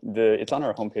 in it's on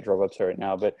our homepage or our website right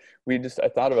now, but I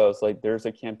thought about it, I was like, there's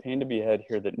a campaign to be had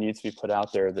here that needs to be put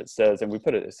out there that says, and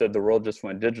it said, the world just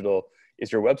went digital.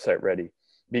 Is your website ready?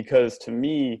 Because to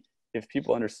me, if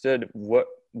people understood what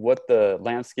the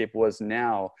landscape was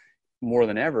now, more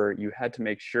than ever, you had to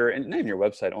make sure, and not even your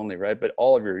website only, right? But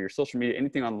all of your social media,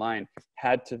 anything online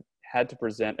had to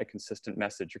present a consistent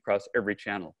message across every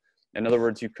channel. In other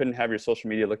words, you couldn't have your social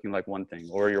media looking like one thing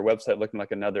or your website looking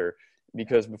like another,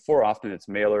 because before, often it's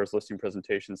mailers, listing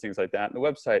presentations, things like that. And the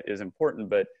website is important,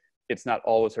 but it's not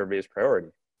always everybody's priority.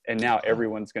 And now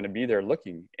everyone's going to be there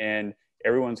looking, and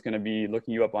everyone's going to be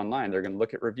looking you up online. They're going to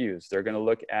look at reviews. They're going to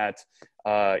look at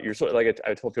I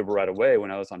told people right away when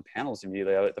I was on panels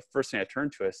immediately, the first thing I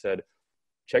turned to, I said,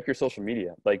 check your social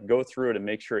media, like go through it and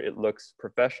make sure it looks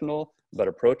professional, but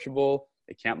approachable.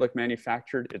 It can't look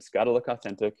manufactured. It's got to look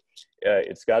authentic.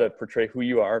 It's got to portray who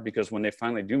you are, because when they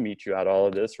finally do meet you out all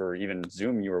of this, or even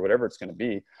Zoom you or whatever it's going to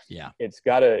be,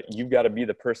 you've got to be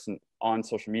the person on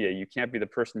social media. You can't be the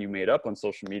person you made up on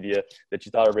social media that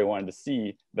you thought everybody wanted to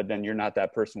see, but then you're not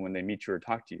that person when they meet you or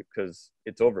talk to you, because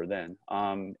it's over then.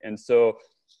 And so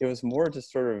it was more just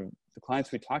sort of the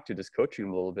clients we talked to, just coaching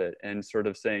them a little bit and sort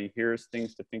of saying, here's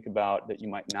things to think about that you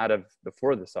might not have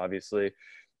before this, obviously.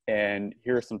 And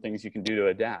here are some things you can do to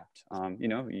adapt. You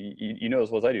know as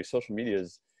well as I do, social media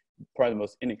is probably the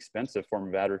most inexpensive form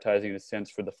of advertising in a sense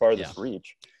for the farthest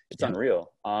reach. It's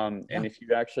unreal. And if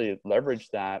you actually leverage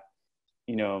that,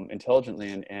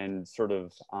 intelligently and sort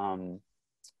of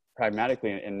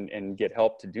pragmatically and get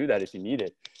help to do that if you need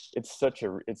it, it's such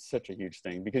a huge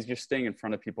thing, because you're staying in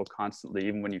front of people constantly,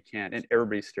 even when you can't, and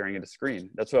everybody's staring at a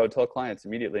screen. That's what I would tell clients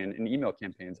immediately in email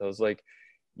campaigns. I was like,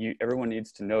 everyone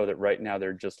needs to know that right now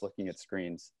they're just looking at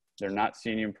screens. They're not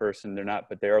seeing you in person.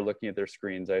 But they are looking at their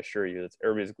screens. I assure you,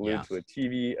 everybody's glued to a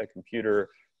TV, a computer,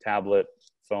 tablet,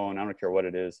 phone. I don't care what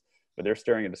it is, but they're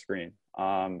staring at the screen.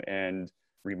 And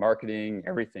remarketing,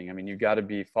 everything. I mean, you got to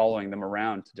be following them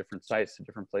around to different sites, to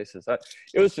different places.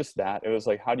 It was just that. It was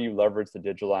like, how do you leverage the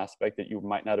digital aspect that you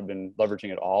might not have been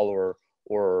leveraging at all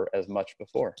or as much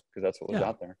before? Because that's what was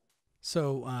out there.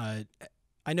 So,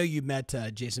 I know you met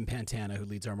Jason Pantana, who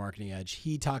leads our Marketing Edge.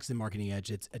 He talks in Marketing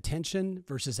Edge, it's attention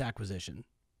versus acquisition,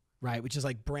 right? Which is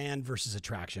like brand versus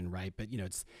attraction, right? But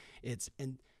it's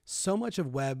and so much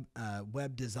of web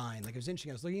design. Like, it was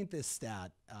interesting. I was looking at this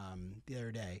stat the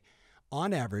other day.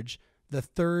 On average, the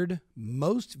third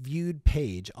most viewed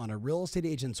page on a real estate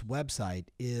agent's website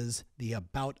is the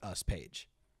About Us page,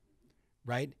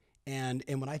 right? And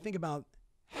when I think about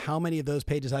how many of those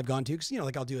pages I've gone to, because,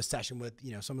 like, I'll do a session with,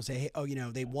 someone say,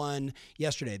 hey, they won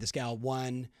yesterday. This gal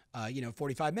won,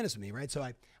 45 minutes with me, right? So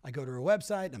I go to her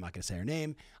website, I'm not going to say her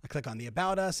name. I click on the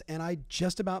About Us, and I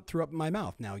just about threw up in my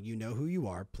mouth. Now, you know who you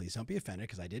are. Please don't be offended,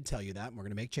 because I did tell you that, and we're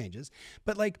going to make changes.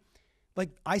 But like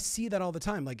I see that all the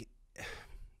time. Like,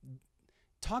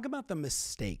 talk about the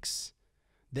mistakes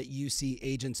that you see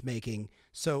agents making.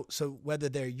 So whether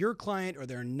they're your client or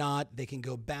they're not, they can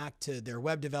go back to their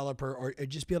web developer or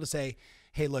just be able to say,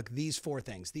 hey, look, these 4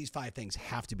 things, these 5 things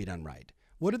have to be done right.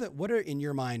 What are in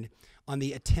your mind on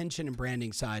the attention and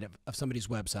branding side of somebody's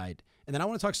website? And then I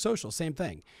want to talk social, same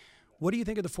thing. What do you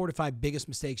think are the 4 to 5 biggest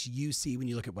mistakes you see when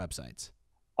you look at websites?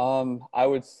 I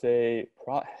would say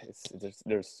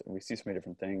we see so many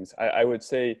different things. I would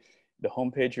say the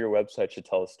homepage of your website should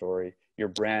tell a story. Your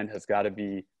brand has got to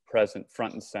be present,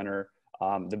 front and center.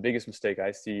 The biggest mistake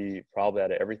I see probably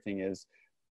out of everything is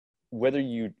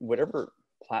whatever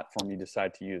platform you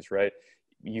decide to use, right?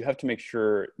 You have to make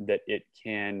sure that it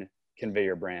can convey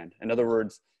your brand. In other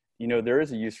words, there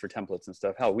is a use for templates and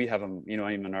stuff. Hell, we have them,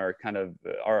 even our kind of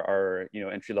our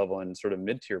entry level and sort of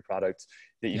mid-tier products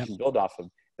that you can build off of,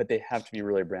 but they have to be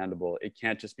really brandable. It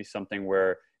can't just be something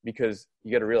because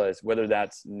you got to realize, whether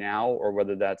that's now or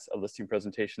whether that's a listing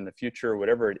presentation in the future,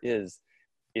 whatever it is,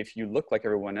 if you look like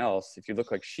everyone else, if you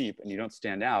look like sheep and you don't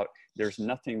stand out, there's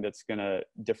nothing that's going to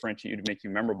differentiate you to make you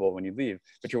memorable when you leave.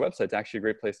 But your website's actually a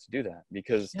great place to do that,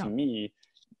 because to me,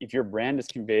 if your brand is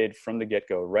conveyed from the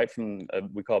get-go, right from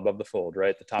we call above the fold, right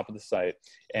at the top of the site,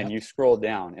 and you scroll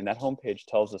down and that homepage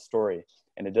tells a story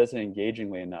and it does it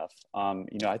engagingly enough. I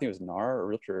think it was NAR or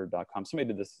Realtor.com. Somebody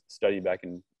did this study back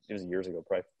in, it was years ago,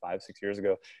 probably 5-6 years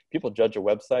ago. People judge a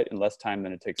website in less time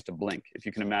than it takes to blink, if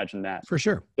you can imagine that. For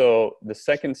sure. So the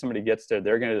second somebody gets there,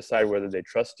 they're going to decide whether they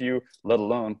trust you, let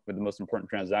alone with the most important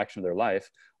transaction of their life,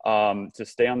 to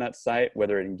stay on that site,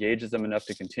 whether it engages them enough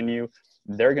to continue.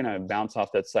 They're going to bounce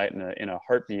off that site in a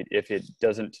heartbeat if it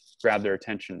doesn't grab their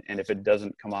attention and if it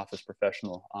doesn't come off as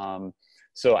professional.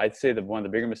 So I'd say that one of the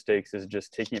bigger mistakes is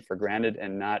just taking it for granted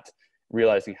and not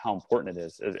realizing how important it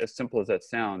is. As simple as that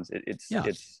sounds,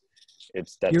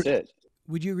 that's it.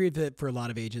 Would you agree that for a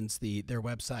lot of agents, their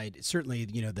website, certainly,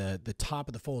 the top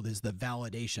of the fold is the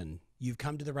validation. You've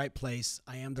come to the right place.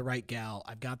 I am the right gal.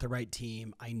 I've got the right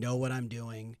team. I know what I'm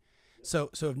doing. So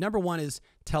if number one is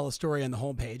tell a story on the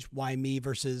homepage, why me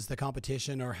versus the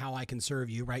competition, or how I can serve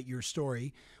you, right? Your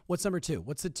story. What's number 2?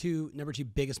 What's the number two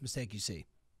biggest mistake you see?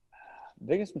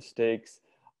 Biggest mistakes,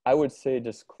 I would say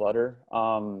just clutter.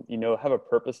 Have a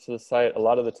purpose to the site. A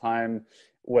lot of the time,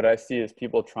 what I see is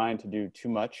people trying to do too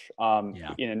much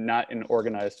in not an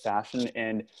organized fashion.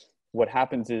 And what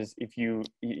happens is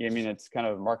it's kind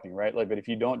of marketing, right? But if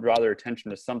you don't draw their attention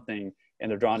to something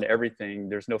and they're drawn to everything,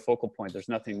 there's no focal point, there's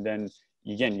nothing, then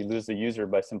again, you lose the user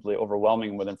by simply overwhelming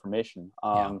them with information.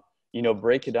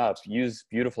 break it up, use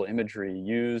beautiful imagery,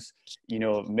 use,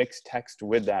 mixed text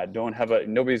with that. Don't have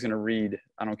nobody's going to read,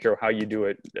 I don't care how you do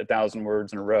it, 1,000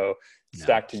 words in a row,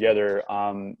 stacked together.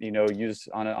 Use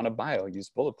on a bio, use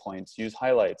bullet points, use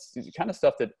highlights, kind of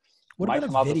stuff that What might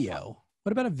about come a video?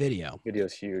 What about a video? Video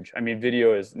is huge. I mean,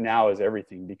 video is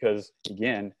everything, because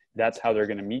again, that's how they're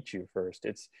going to meet you first.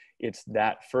 It's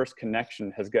that first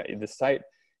connection has got the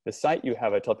site you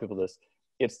have. I tell people this,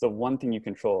 it's the one thing you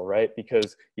control, right?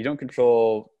 Because you don't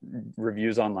control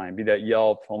reviews online, be that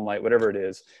Yelp, HomeLight, whatever it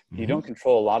is. You don't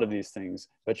control a lot of these things,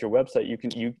 but your website,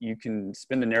 you can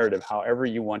spin the narrative however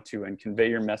you want to and convey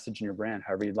your message and your brand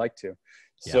however you'd like to.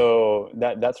 Yeah. So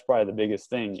that's probably the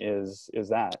biggest thing is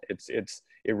that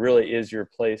it really is your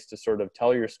place to sort of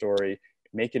tell your story,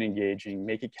 make it engaging,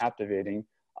 make it captivating,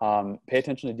 pay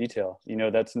attention to detail.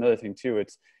 That's another thing too.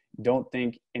 Don't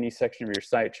think any section of your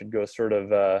site should go sort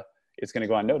of, it's going to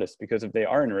go unnoticed, because if they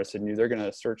are interested in you, they're going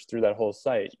to search through that whole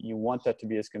site. You want that to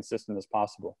be as consistent as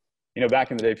possible.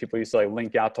 Back in the day, people used to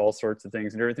link out to all sorts of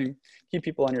things and everything. Keep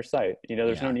people on your site.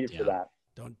 There's no need for that.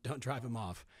 Don't drive them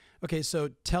off. Okay. So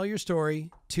tell your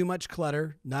story, too much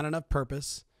clutter, not enough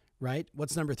purpose, right?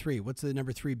 What's number 3? What's the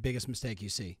number 3 biggest mistake you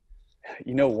see?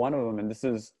 One of them, and this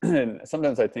is, and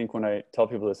sometimes I think when I tell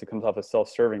people this, it comes off as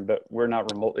self-serving, but we're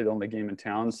not remotely the only game in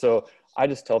town. So I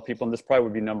just tell people, and this probably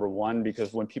would be number 1,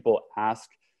 because when people ask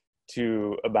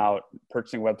about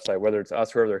purchasing a website, whether it's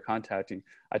us, whoever they're contacting,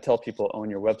 I tell people, own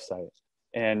your website.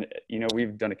 And,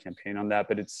 we've done a campaign on that,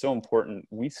 but it's so important.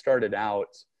 We started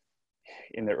out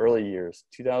in the early years,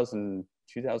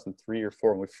 2003 or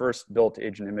 4, when we first built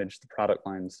Agent Image, the product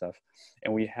line and stuff.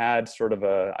 And we had sort of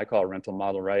I call it a rental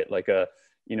model, right? Like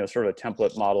sort of a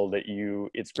template model that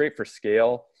it's great for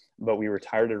scale, but we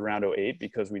retired it around 2008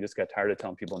 because we just got tired of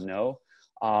telling people no.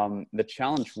 The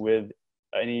challenge with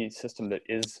any system that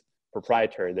is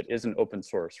proprietary, that isn't open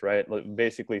source, right?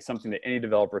 Basically something that any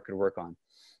developer could work on,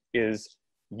 is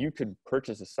you could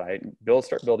purchase a site,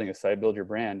 start building a site, build your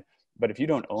brand. But if you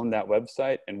don't own that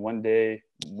website, and one day,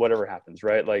 whatever happens,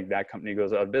 right? Like that company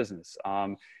goes out of business,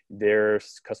 their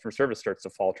customer service starts to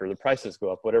falter, the prices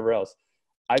go up, whatever else.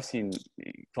 I've seen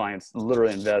clients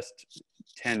literally invest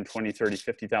 $10, $20,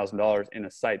 $30, $50,000 in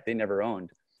a site they never owned.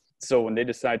 So when they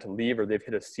decide to leave, or they've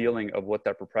hit a ceiling of what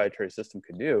that proprietary system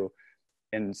could do,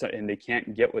 and they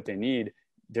can't get what they need,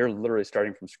 they're literally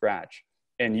starting from scratch.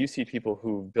 And you see people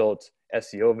who've built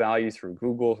SEO value through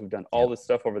Google, who've done all this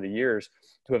stuff over the years,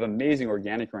 who have amazing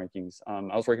organic rankings. I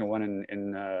was working with one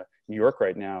in New York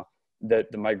right now,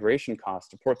 that the migration cost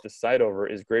to port the site over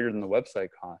is greater than the website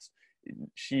cost.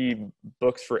 She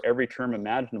books for every term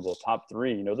imaginable, top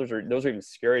 3. Those are even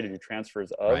scary to do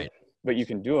transfers of, right, but you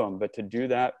can do them. But to do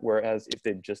that, whereas if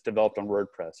they just developed on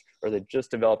WordPress, or they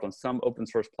just developed on some open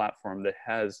source platform that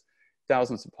has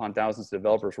thousands upon thousands of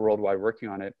developers worldwide working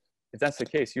on it, if that's the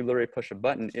case, you literally push a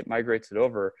button, it migrates it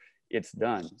over, it's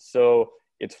done. So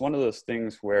it's one of those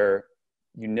things where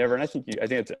you never, and I think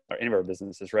it's any of our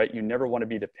businesses, right? You never want to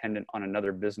be dependent on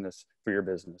another business for your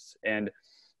business. And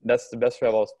that's the best way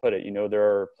I've always put it. There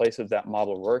are places that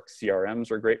model works. CRMs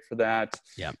are great for that.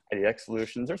 Yeah. IDX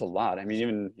solutions. There's a lot. I mean,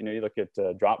 even, you look at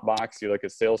Dropbox, you look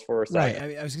at Salesforce. Right.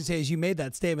 I was going to say, as you made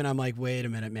that statement, I'm like, wait a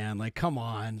minute, man, like, come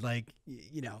on. Like,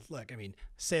 look, I mean,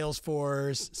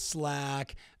 Salesforce,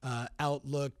 Slack,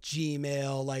 Outlook,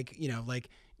 Gmail,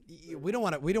 we don't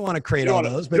want to create all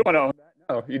those, but you don't want to own that.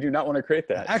 No, you do not want to create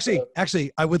that.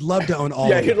 Actually, I would love to own all of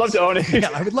those. Yeah, you'd love to own it. Yeah,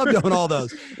 I would love to own all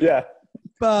those. Yeah.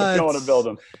 But you don't want to build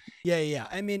them. Yeah.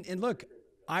 I mean, and look,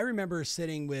 I remember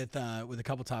sitting with a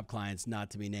couple top clients,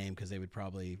 not to be named, because they would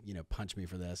probably, punch me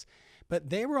for this, but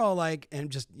they were all like,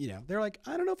 and just, they're like,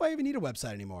 I don't know if I even need a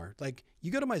website anymore. Like,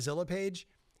 you go to my Zillow page,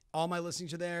 all my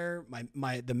listings are there,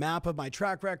 the map of my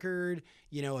track record,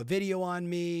 a video on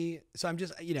me. So I'm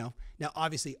just, now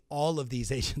obviously all of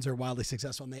these agents are wildly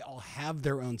successful and they all have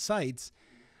their own sites.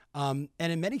 And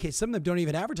in many cases, some of them don't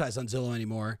even advertise on Zillow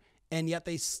anymore. And yet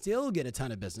they still get a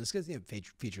ton of business because they have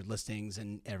featured listings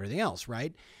and everything else,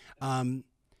 right?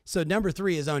 So number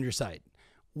 3 is own your site.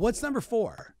 What's number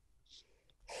 4?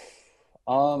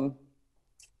 Let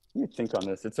me think on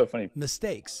this. It's so funny.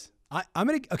 Mistakes. I'm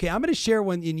gonna share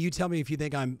one, and you tell me if you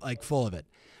think I'm like full of it.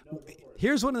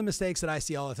 Here's one of the mistakes that I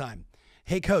see all the time.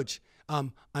 Hey, coach,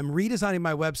 I'm redesigning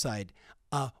my website.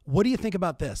 What do you think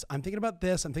about this? I'm thinking about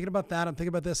this. I'm thinking about that. I'm thinking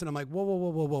about this, and I'm like,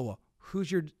 whoa.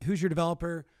 Who's your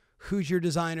developer? Who's your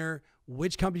designer?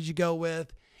 Which company did you go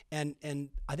with? And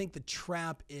I think the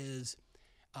trap is,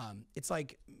 it's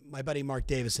like my buddy Mark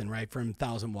Davison, right, from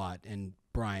 1000 Watt, and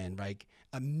Brian, like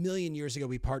 1 million years ago,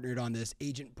 we partnered on this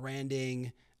agent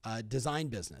branding design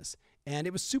business. And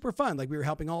it was super fun. Like we were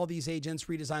helping all these agents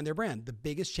redesign their brand. The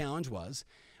biggest challenge was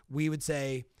we'd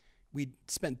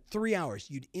spend 3 hours.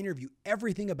 You'd interview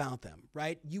everything about them,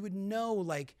 right? You would know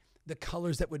like the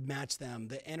colors that would match them,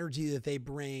 the energy that they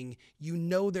bring, you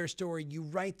know their story, you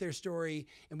write their story,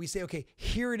 and we say, okay,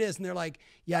 here it is. And they're like,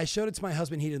 yeah, I showed it to my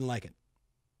husband. He didn't like it.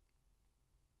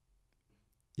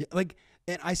 Yeah, like,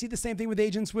 and I see the same thing with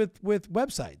agents with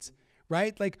websites,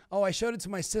 right? Like, oh, I showed it to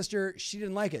my sister. She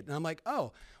didn't like it. And I'm like,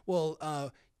 oh,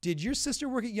 well, did your sister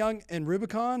work at Young and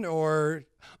Rubicon or,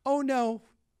 oh,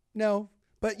 no,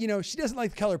 but she doesn't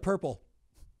like the color purple,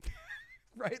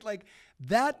 right? Like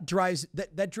that drove,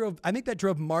 I think that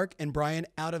drove Mark and Brian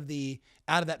out of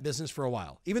that business for a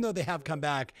while, even though they have come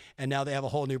back and now they have a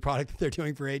whole new product that they're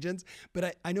doing for agents,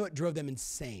 but I know it drove them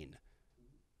insane.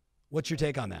 What's your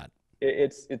take on that?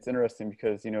 It's interesting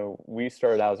because, we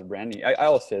started out as a branding, I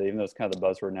always say that, even though it's kind of the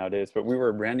buzzword nowadays, but we were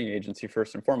a branding agency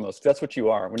first and foremost. That's what you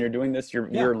are. When you're doing this, you're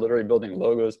literally building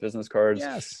logos, business cards,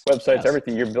 websites,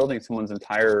 everything. You're building someone's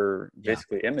entire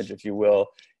basically image, if you will.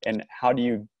 And how do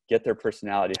you get their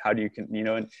personality? How do you,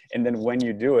 and then when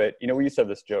you do it, we used to have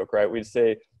this joke, right? We'd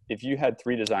say, if you had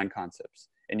 3 design concepts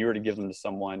and you were to give them to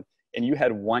someone, and you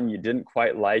had one you didn't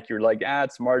quite like, you're like,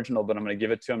 it's marginal, but I'm going to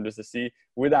give it to them just to see.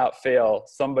 Without fail,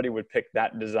 somebody would pick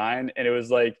that design. And it was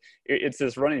like, it's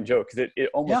this running joke because it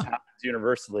almost happens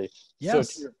universally.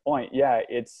 Yes. So to your point,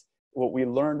 it's what we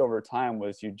learned over time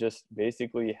was you just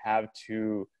basically have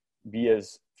to be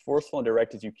as forceful and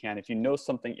direct as you can. If you know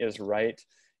something is right,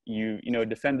 you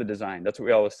defend the design. That's what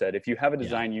we always said. If you have a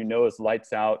design, is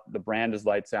lights out, the brand is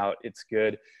lights out, it's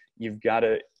good. You've got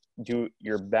to do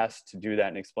your best to do that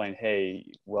and explain, hey,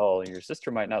 well, your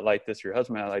sister might not like this, your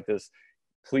husband might not like this.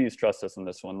 Please trust us on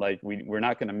this one. Like we're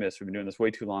not going to miss. We've been doing this way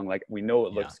too long. Like we know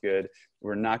it looks good.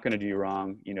 We're not going to do you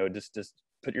wrong. Just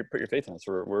put your faith in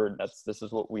us. This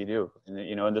is what we do. And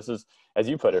and this is, as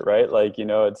you put it, right? Like,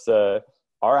 it's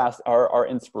our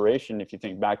inspiration. If you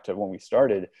think back to when we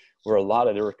started, there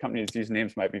were companies, these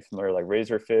names might be familiar, like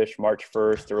Razorfish, March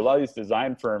 1st. There were a lot of these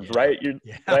design firms, right?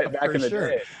 Right back in the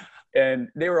day. And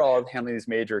they were all handling these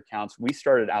major accounts. We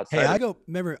started outside. Hey, I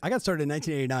got started in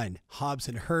 1989. Hobbs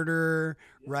and Herder,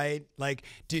 right? Like,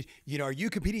 are you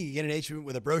competing against an agent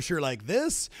with a brochure like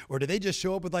this? Or do they just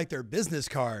show up with like their business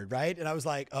card, right? And I was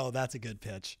like, oh, that's a good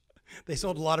pitch. They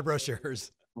sold a lot of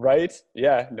brochures. Right.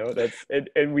 Yeah. No, that's it.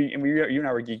 And you and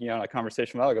I were geeking out on a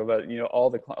conversation a while ago about, all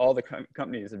the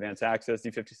companies, Advanced Access,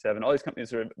 D57, all these companies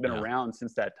that have been around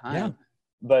since that time. Yeah.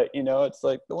 But, it's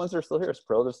like the ones that are still here,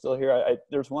 Pro, they're still here.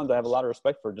 There's ones I have a lot of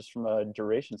respect for just from a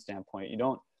duration standpoint. You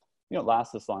don't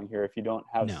last this long here if you don't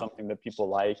have something that people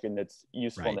like and it's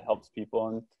useful and it helps people.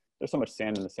 And there's so much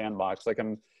sand in the sandbox. Like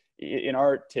in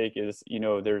our take is,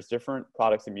 there's different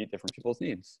products that meet different people's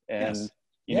needs. And,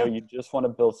 you just want to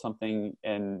build something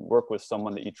and work with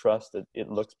someone that you trust, that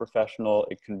it looks professional.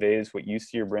 It conveys what you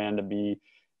see your brand to be.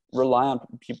 Rely on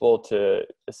people to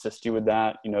assist you with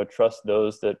that, trust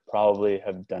those that probably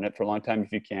have done it for a long time.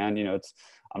 If you can,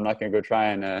 I'm not going to go try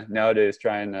and nowadays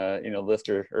try and, list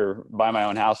or buy my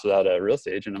own house without a real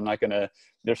estate agent. I'm not going to,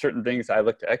 there's certain things I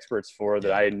look to experts for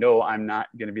that I know I'm not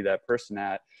going to be that person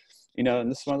at,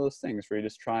 and this is one of those things where you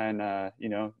just try and,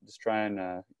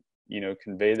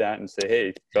 convey that and say,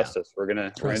 hey, trust us. We're going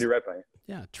to do right by you.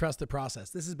 Yeah. Trust the process.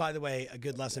 This is, by the way, a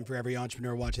good lesson for every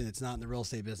entrepreneur watching that's not in the real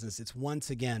estate business. It's once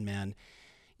again, man,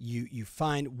 you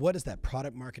find what is that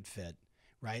product market fit,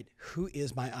 right? Who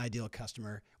is my ideal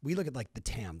customer? We look at like the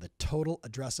TAM, the total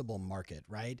addressable market,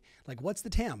 right? Like what's the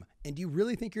TAM? And do you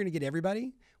really think you're going to get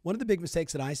everybody? One of the big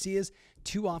mistakes that I see is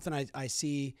too often I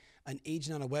see an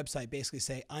agent on a website basically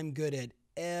say, I'm good at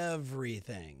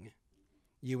everything.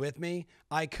 You with me?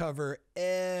 I cover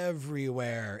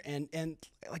everywhere. And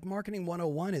like marketing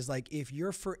 101 is like, if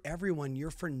you're for everyone, you're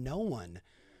for no one.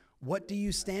 What do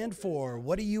you stand for?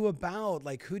 What are you about?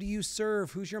 Like, who do you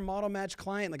serve? Who's your model match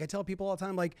client? Like I tell people all the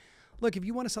time, like, look, if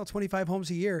you want to sell 25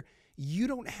 homes a year, you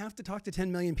don't have to talk to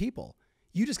 10 million people.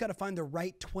 You just got to find the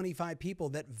right 25 people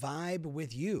that vibe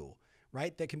with you,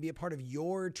 right? That can be a part of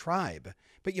your tribe,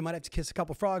 but you might have to kiss a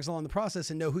couple frogs along the process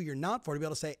and know who you're not for to be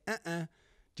able to say,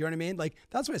 Do you know what I mean? Like,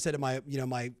 that's what I said to my,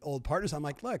 my old partners. I'm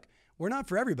like, look, we're not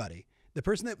for everybody. The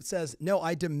person that says, no,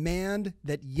 I demand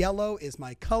that yellow is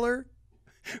my color,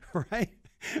 right?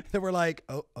 Then we're like,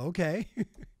 oh, okay.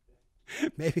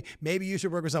 maybe you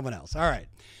should work with someone else. All right.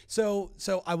 So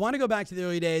I want to go back to the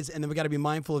early days, and then we got to be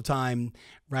mindful of time,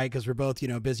 right? Because we're both,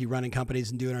 busy running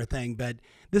companies and doing our thing. But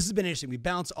this has been interesting. We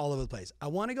bounce all over the place. I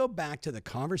want to go back to the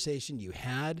conversation you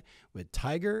had with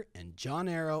Tiger and John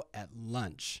Arrow at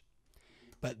lunch.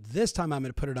 But this time I'm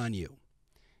going to put it on you.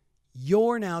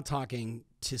 You're now talking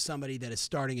to somebody that is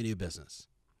starting a new business.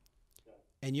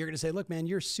 And you're going to say, look, man,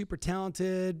 you're super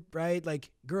talented, right? Like,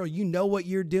 girl, you know what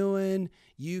you're doing.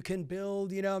 You can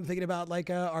build, I'm thinking about like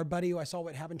our buddy who I saw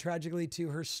what happened tragically to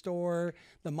her store,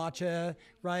 the matcha,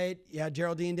 right? Yeah.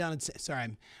 Geraldine down in,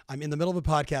 sorry, I'm in the middle of a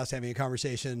podcast having a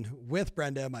conversation with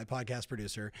Brenda, my podcast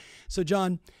producer. So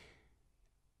Jon,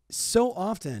 so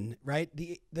often, right?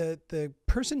 The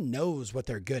person knows what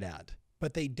they're good at,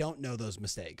 but they don't know those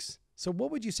mistakes. So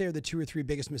what would you say are the 2 or 3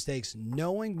 biggest mistakes,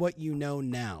 knowing what you know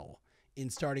now in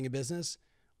starting a business?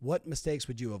 What mistakes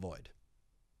would you avoid?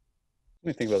 Let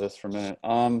me think about this for a minute.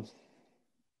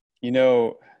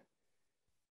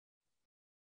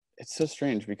 It's so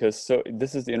strange because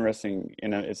this is the interesting,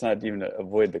 it's not even to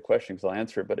avoid the question because I'll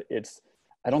answer it, but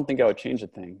I don't think I would change a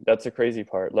thing. That's the crazy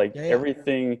part. Like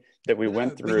everything that we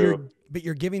went through. But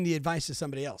you're giving the advice to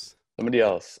somebody else. Somebody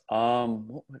else.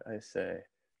 What would I say?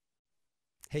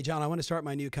 Hey, Jon, I want to start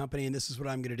my new company and this is what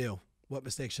I'm going to do. What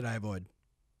mistakes should I avoid?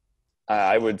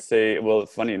 I would say, well,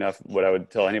 funny enough, what I would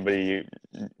tell anybody,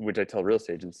 which I tell real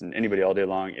estate agents and anybody all day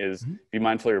long, is be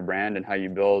mindful of your brand and how you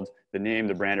build the name,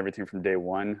 the brand, everything from day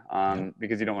one,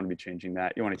 because you don't want to be changing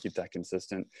that. You want to keep that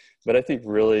consistent. But I think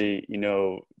really,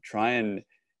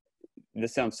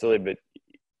 this sounds silly, but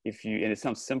and it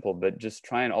sounds simple, but just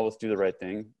try and always do the right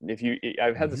thing.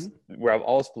 I've had this where I've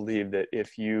always believed that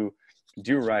if you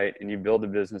do right and you build a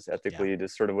business ethically to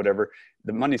sort of whatever,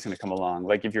 the money's going to come along.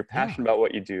 Like if you're passionate about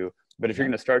what you do, but if you're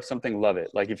going to start something, love it.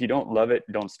 Like if you don't love it,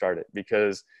 don't start it,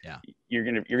 because you're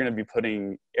going to be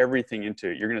putting everything into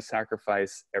it. You're going to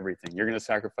sacrifice everything. You're going to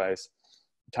sacrifice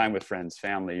time with friends,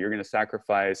 family. You're going to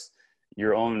sacrifice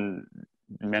your own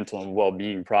mental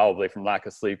well-being, probably from lack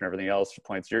of sleep and everything else for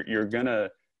points. You're going to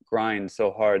grind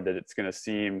so hard that it's going to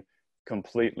seem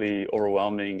completely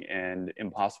overwhelming and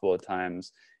impossible at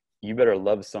times. You better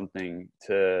love something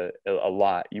a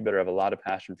lot. You better have a lot of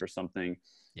passion for something.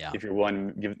 If you're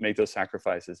willing to make those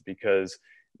sacrifices, because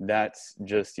that's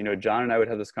just, Jon and I would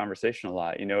have this conversation a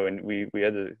lot, and we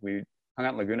hung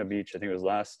out in Laguna Beach. I think it was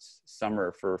last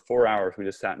summer for 4 hours. We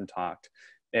just sat and talked,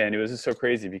 and it was just so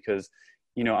crazy because,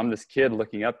 I'm this kid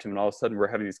looking up to him, and all of a sudden we're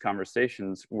having these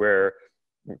conversations where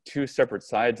we're 2 separate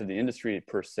sides of the industry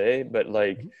per se, but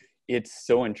like, it's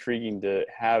so intriguing to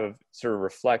have sort of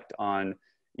reflect on,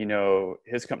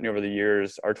 his company over the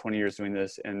years, our 20 years doing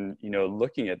this, and,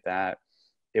 looking at that,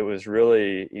 it was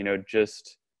really, I'm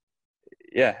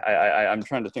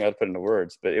trying to think how to put it into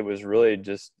words, but it was really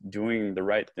just doing the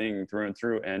right thing through and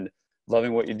through and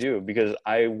loving what you do, because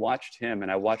I watched him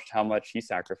and I watched how much he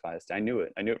sacrificed. I knew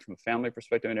it from a family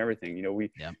perspective and everything.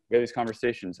 We have these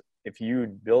conversations. If you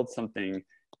build something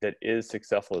that is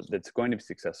successful, that's going to be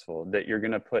successful, that you're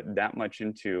going to put that much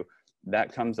into,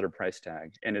 that comes at a price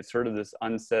tag. And it's sort of this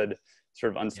unsaid,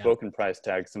 sort of unspoken price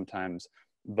tag sometimes,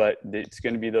 but it's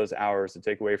going to be those hours that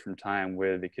take away from time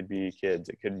with, it could be kids,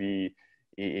 it could be,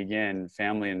 again,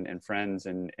 family and friends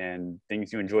and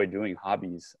things you enjoy doing,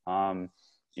 hobbies.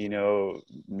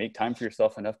 Make time for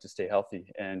yourself enough to stay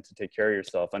healthy and to take care of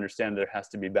yourself. Understand there has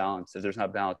to be balance. If there's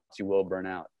not balance, you will burn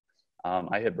out.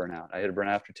 I hit burnout. I hit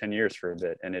burnout after 10 years for a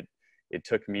bit. And it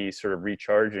took me sort of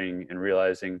recharging and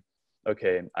realizing,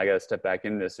 okay, I got to step back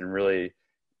in this and really,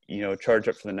 charge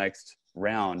up for the next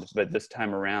round. But this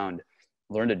time around,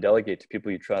 learn to delegate to people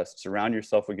you trust. Surround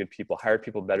yourself with good people. Hire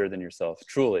people better than yourself,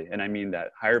 truly. And I mean that.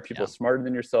 Hire people smarter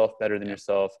than yourself, better than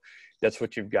yourself. That's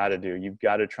what you've got to do. You've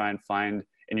got to try and find,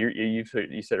 and you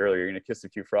said earlier, you're going to kiss a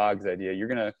few frogs idea. You're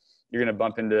going to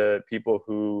bump into people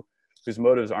whose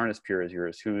motives aren't as pure as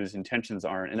yours, whose intentions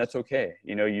aren't, and that's okay.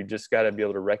 You just got to be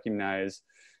able to recognize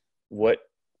what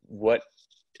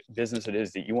business it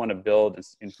is that you want to build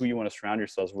and who you want to surround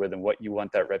yourselves with and what you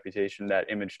want that reputation,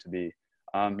 that image to be.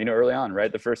 Early on,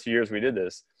 right? The first few years we did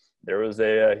this, there was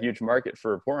a huge market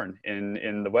for porn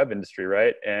in the web industry,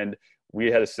 right? And we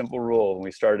had a simple rule when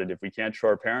we started: if we can't show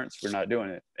our parents, we're not doing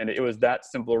it. And it was that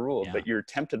simple rule. But you're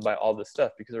tempted by all this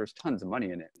stuff because there was tons of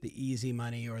money in it. The easy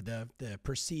money or the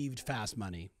perceived fast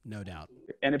money, no doubt.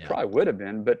 And it probably would have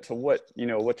been, but to what,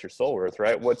 what's your soul worth,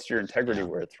 right? What's your integrity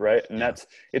worth, right? And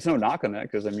it's no knock on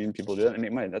that, because people do that and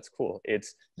make money. That's cool.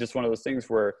 It's just one of those things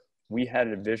where we had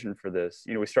a vision for this.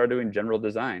 We started doing general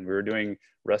design. We were doing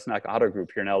Resnack Auto Group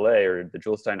here in LA, or the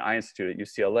Jules Stein Eye Institute at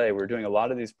UCLA. We were doing a lot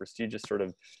of these prestigious sort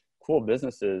of cool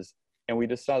businesses. And we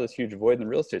just saw this huge void in the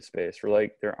real estate space. We're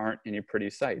like, there aren't any pretty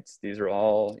sites. These are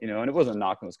all, and it wasn't a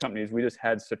knock on those companies. We just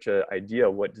had such an idea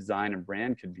of what design and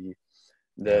brand could be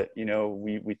that,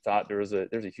 we thought there's a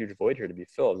huge void here to be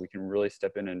filled. We can really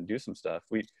step in and do some stuff.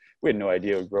 We had no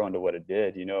idea it would grow into what it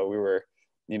did. We were,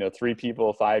 3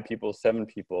 people, 5 people, 7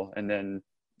 people. And then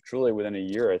truly within a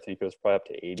year, I think it was probably up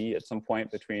to 80 at some point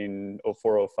between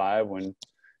 04, 05, when,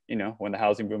 when the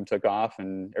housing boom took off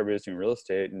and everybody was doing real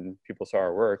estate and people saw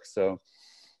our work. So,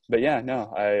 but yeah,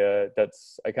 no,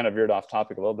 I kind of veered off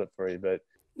topic a little bit for you, but.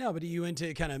 No, but you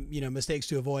into kind of, mistakes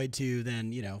to avoid to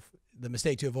then, the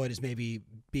mistake to avoid is maybe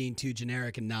being too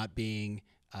generic and not being,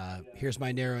 here's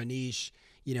my narrow niche,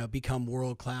 become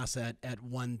world-class at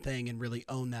one thing and really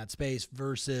own that space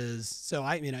versus, so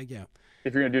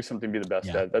if you're going to do something, be the best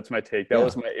at it. That's my take. That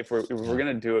was my, if we're going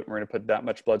to do it, we're going to put that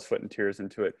much blood, sweat, and tears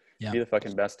into it. Be the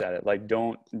fucking best at it. Like,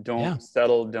 don't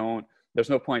settle. There's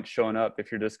no point showing up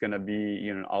if you're just going to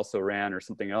be, also ran or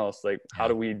something else. Like, how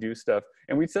do we do stuff?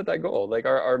 And we set that goal. Like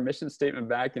our mission statement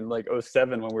back in like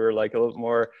 2007, when we were like a little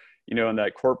more, in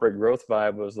that corporate growth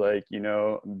vibe, was like,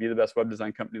 be the best web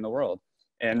design company in the world.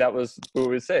 And that was what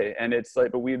we would say. And it's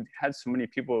like, but we had so many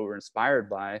people we were inspired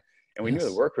by, and we knew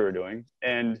the work we were doing.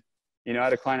 And, I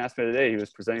had a client ask me today, he was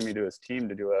presenting me to his team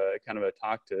to do a kind of a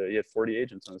talk he had 40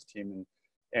 agents on his team.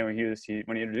 And when he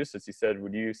introduced us, he said,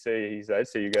 I'd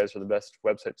say you guys are the best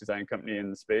website design company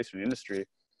in the space or the industry.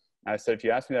 And I said, if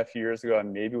you asked me that a few years ago, I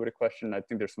maybe would have questioned. I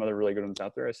think there's some other really good ones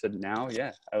out there. I said, now,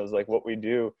 yeah. I was like, what we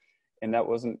do. And that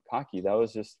wasn't cocky. That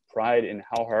was just pride in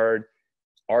how hard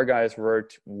our guys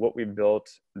worked, what we built,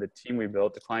 the team we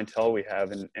built, the clientele we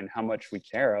have, and how much we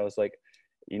care. I was like,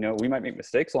 we might make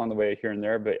mistakes along the way here and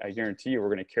there, but I guarantee you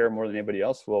we're going to care more than anybody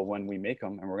else will when we make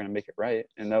them, and we're going to make it right.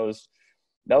 And that was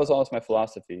always my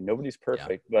philosophy. Nobody's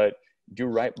perfect, but do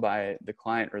right by the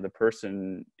client or the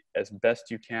person as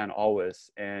best you can always.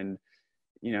 And,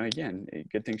 again,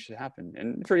 good things should happen.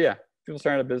 And people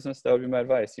starting a business, that would be my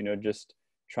advice. Just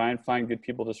try and find good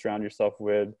people to surround yourself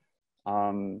with.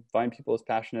 Find people as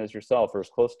passionate as yourself or as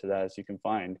close to that as you can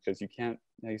find, because you can't,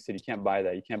 like you said, you can't buy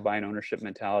that. You can't buy an ownership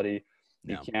mentality.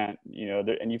 You can't,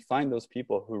 and you find those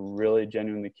people who really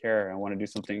genuinely care and want to do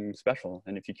something special.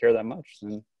 And if you care that much,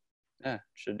 then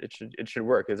it should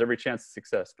work. There's every chance of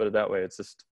success. Put it that way. It's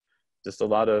just a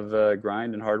lot of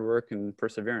grind and hard work and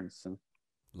perseverance. So.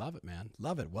 Love it, man.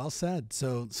 Love it. Well said.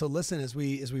 So listen, as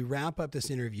we wrap up this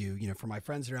interview, for my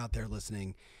friends that are out there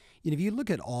listening, if you look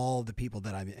at all the people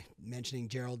that I'm mentioning,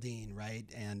 Geraldine, right?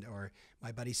 Or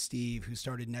my buddy Steve, who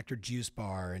started Nectar Juice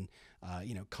Bar, and,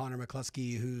 Connor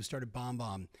McCluskey, who started Bomb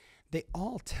Bomb, they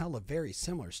all tell a very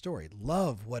similar story.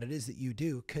 Love what it is that you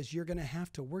do, because you're going to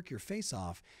have to work your face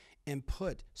off and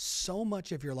put so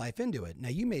much of your life into it. Now,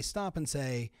 you may stop and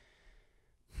say,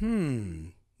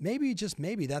 maybe, just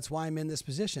maybe, that's why I'm in this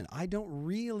position. I don't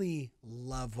really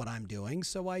love what I'm doing,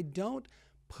 so I don't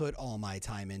put all my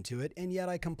time into it, and yet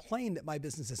I complain that my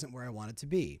business isn't where I want it to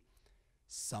be.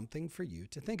 Something for you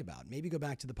to think about. Maybe go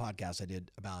back to the podcast I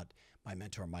did about my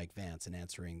mentor, Mike Vance, and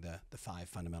answering the 5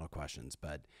 fundamental questions.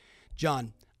 But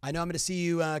Jon, I know I'm going to see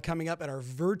you coming up at our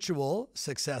virtual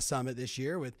Success Summit this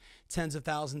year with tens of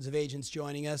thousands of agents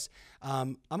joining us.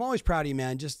 I'm always proud of you,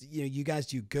 man. Just, you guys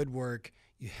do good work.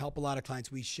 You help a lot of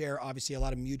clients. We share, obviously, a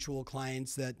lot of mutual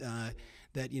clients that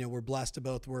we're blessed to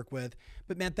both work with.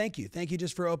 But man, thank you. Thank you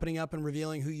just for opening up and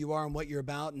revealing who you are and what you're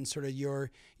about, and sort of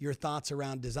your thoughts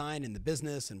around design and the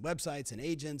business and websites and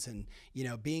agents and,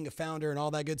 being a founder and all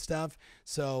that good stuff.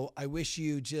 So I wish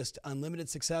you just unlimited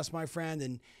success, my friend.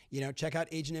 And, check out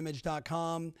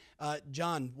agentimage.com.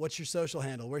 Jon, what's your social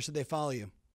handle? Where should they follow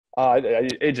you?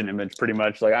 Agent Image, pretty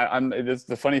much. Like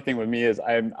the funny thing with me is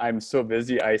I'm so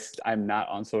busy. I'm not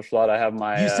on social a lot. I have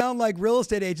my. You sound like real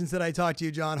estate agents that I talk to,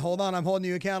 Jon. Hold on, I'm holding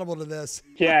you accountable to this.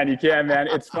 You can, man.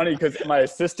 It's funny because my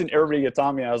assistant, everybody gets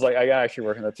on me. I was like, I got to actually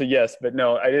work on that. So yes, but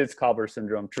no, it's cobbler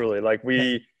syndrome. Truly, like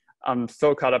I'm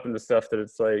so caught up in the stuff that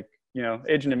it's like.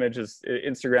 Agent Image is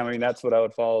Instagram. I mean, that's what I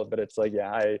would follow, but it's like,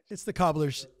 it's the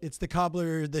cobbler,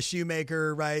 the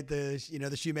shoemaker, right? The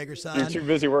shoemaker's son. You're too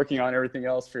busy working on everything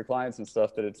else for your clients and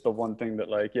stuff that it's the one thing that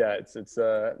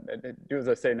do as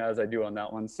I say, not as I do on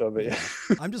that one. So, but yeah.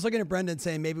 I'm just looking at Brendan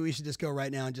saying maybe we should just go right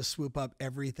now and just swoop up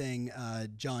everything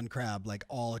Jon Krabbe, like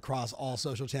all across all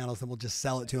social channels, and we'll just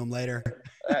sell it to him later.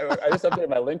 I just updated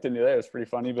my LinkedIn today. It was pretty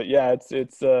funny, but yeah,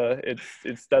 it's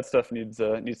that stuff needs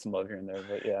some love here and there,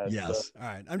 but yeah. Yes. All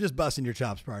right. I'm just busting your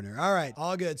chops, partner. All right.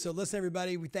 All good. So listen,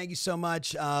 everybody, we thank you so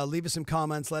much. Leave us some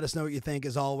comments. Let us know what you think.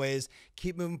 As always,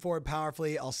 keep moving forward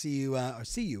powerfully. I'll see you,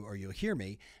 or you'll hear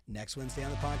me next Wednesday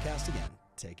on the podcast again.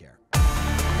 Take care.